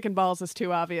like dick and balls is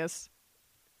too obvious.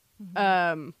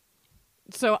 Mm-hmm.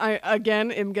 So I again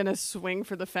am gonna swing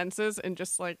for the fences and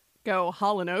just like go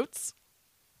Hall & Oates.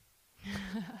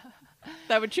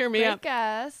 That would cheer me up.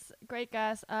 Great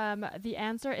guess. The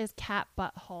answer is cat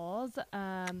buttholes.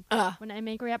 When I'm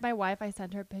angry at my wife, I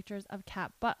send her pictures of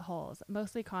cat buttholes.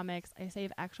 Mostly comics. I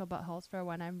save actual buttholes for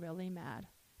when I'm really mad.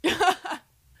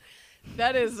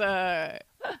 That is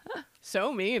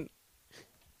so mean.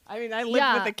 I mean, I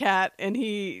live with a cat, and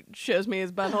he shows me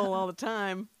his butthole all the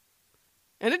time.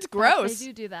 And it's gross.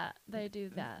 They do that.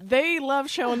 They love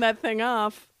showing that thing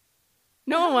off.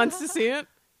 No one wants to see it.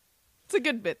 It's a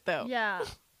good bit, though. Yeah.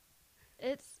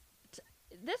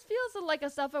 This feels like a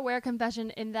self-aware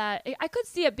confession in that I could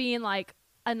see it being like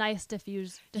a nice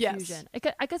diffusion. Yes.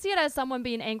 I could see it as someone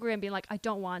being angry and being like, I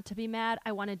don't want to be mad.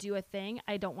 I want to do a thing.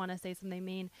 I don't want to say something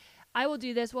mean. I will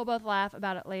do this. We'll both laugh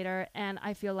about it later. And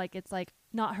I feel like it's like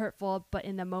not hurtful, but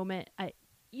in the moment,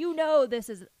 this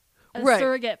is a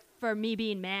surrogate for me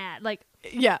being mad. Like,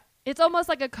 yeah, it's almost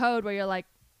like a code where you're like,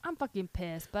 I'm fucking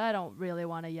pissed, but I don't really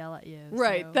want to yell at you.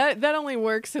 Right. So. That only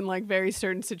works in like very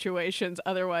certain situations.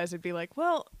 Otherwise, it'd be like,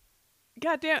 well,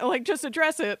 goddamn, like just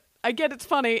address it. I get it's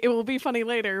funny. It will be funny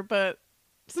later, but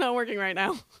it's not working right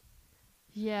now.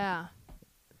 Yeah.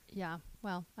 Yeah.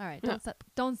 Well, all right.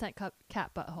 Don't set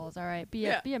cat buttholes. All right. Be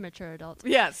a mature adult.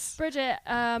 Yes. Bridgett,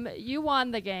 you won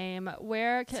the game.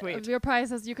 Where your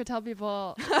prizes? You could tell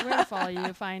people where to follow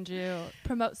you, find you,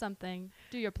 promote something,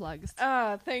 do your plugs.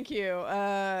 Thank you.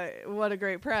 What a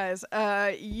great prize.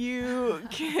 You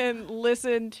can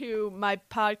listen to my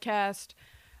podcast.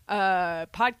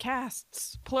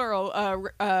 Podcasts, plural,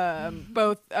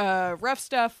 both Rough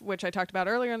Stuff, which I talked about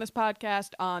earlier in this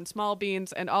podcast, on Small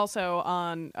Beans, and also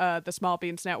on the Small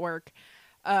Beans Network.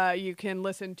 You can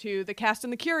listen to The Cast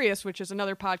and the Curious, which is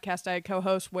another podcast I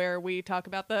co-host where we talk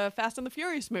about the Fast and the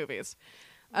Furious movies,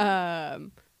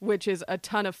 which is a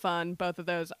ton of fun. Both of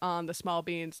those on the Small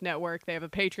Beans Network. They have a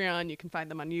Patreon. You can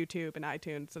find them on YouTube and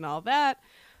iTunes and all that.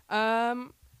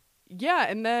 And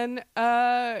then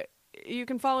you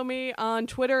can follow me on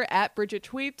Twitter at Bridgett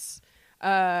Tweets.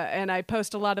 And I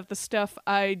post a lot of the stuff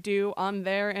I do on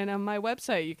there, and on my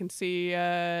website you can see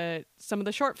some of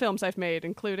the short films I've made,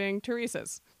 including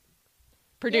Teresa's.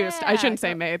 Produced. I shouldn't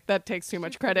say made. That takes too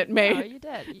much credit. Made. No, you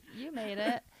did. You made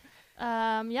it.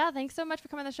 Thanks so much for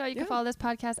coming on the show. You can follow this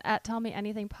podcast at Tell Me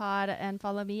Anything Pod, and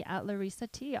follow me at Larissa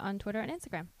T on Twitter and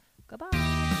Instagram. Goodbye.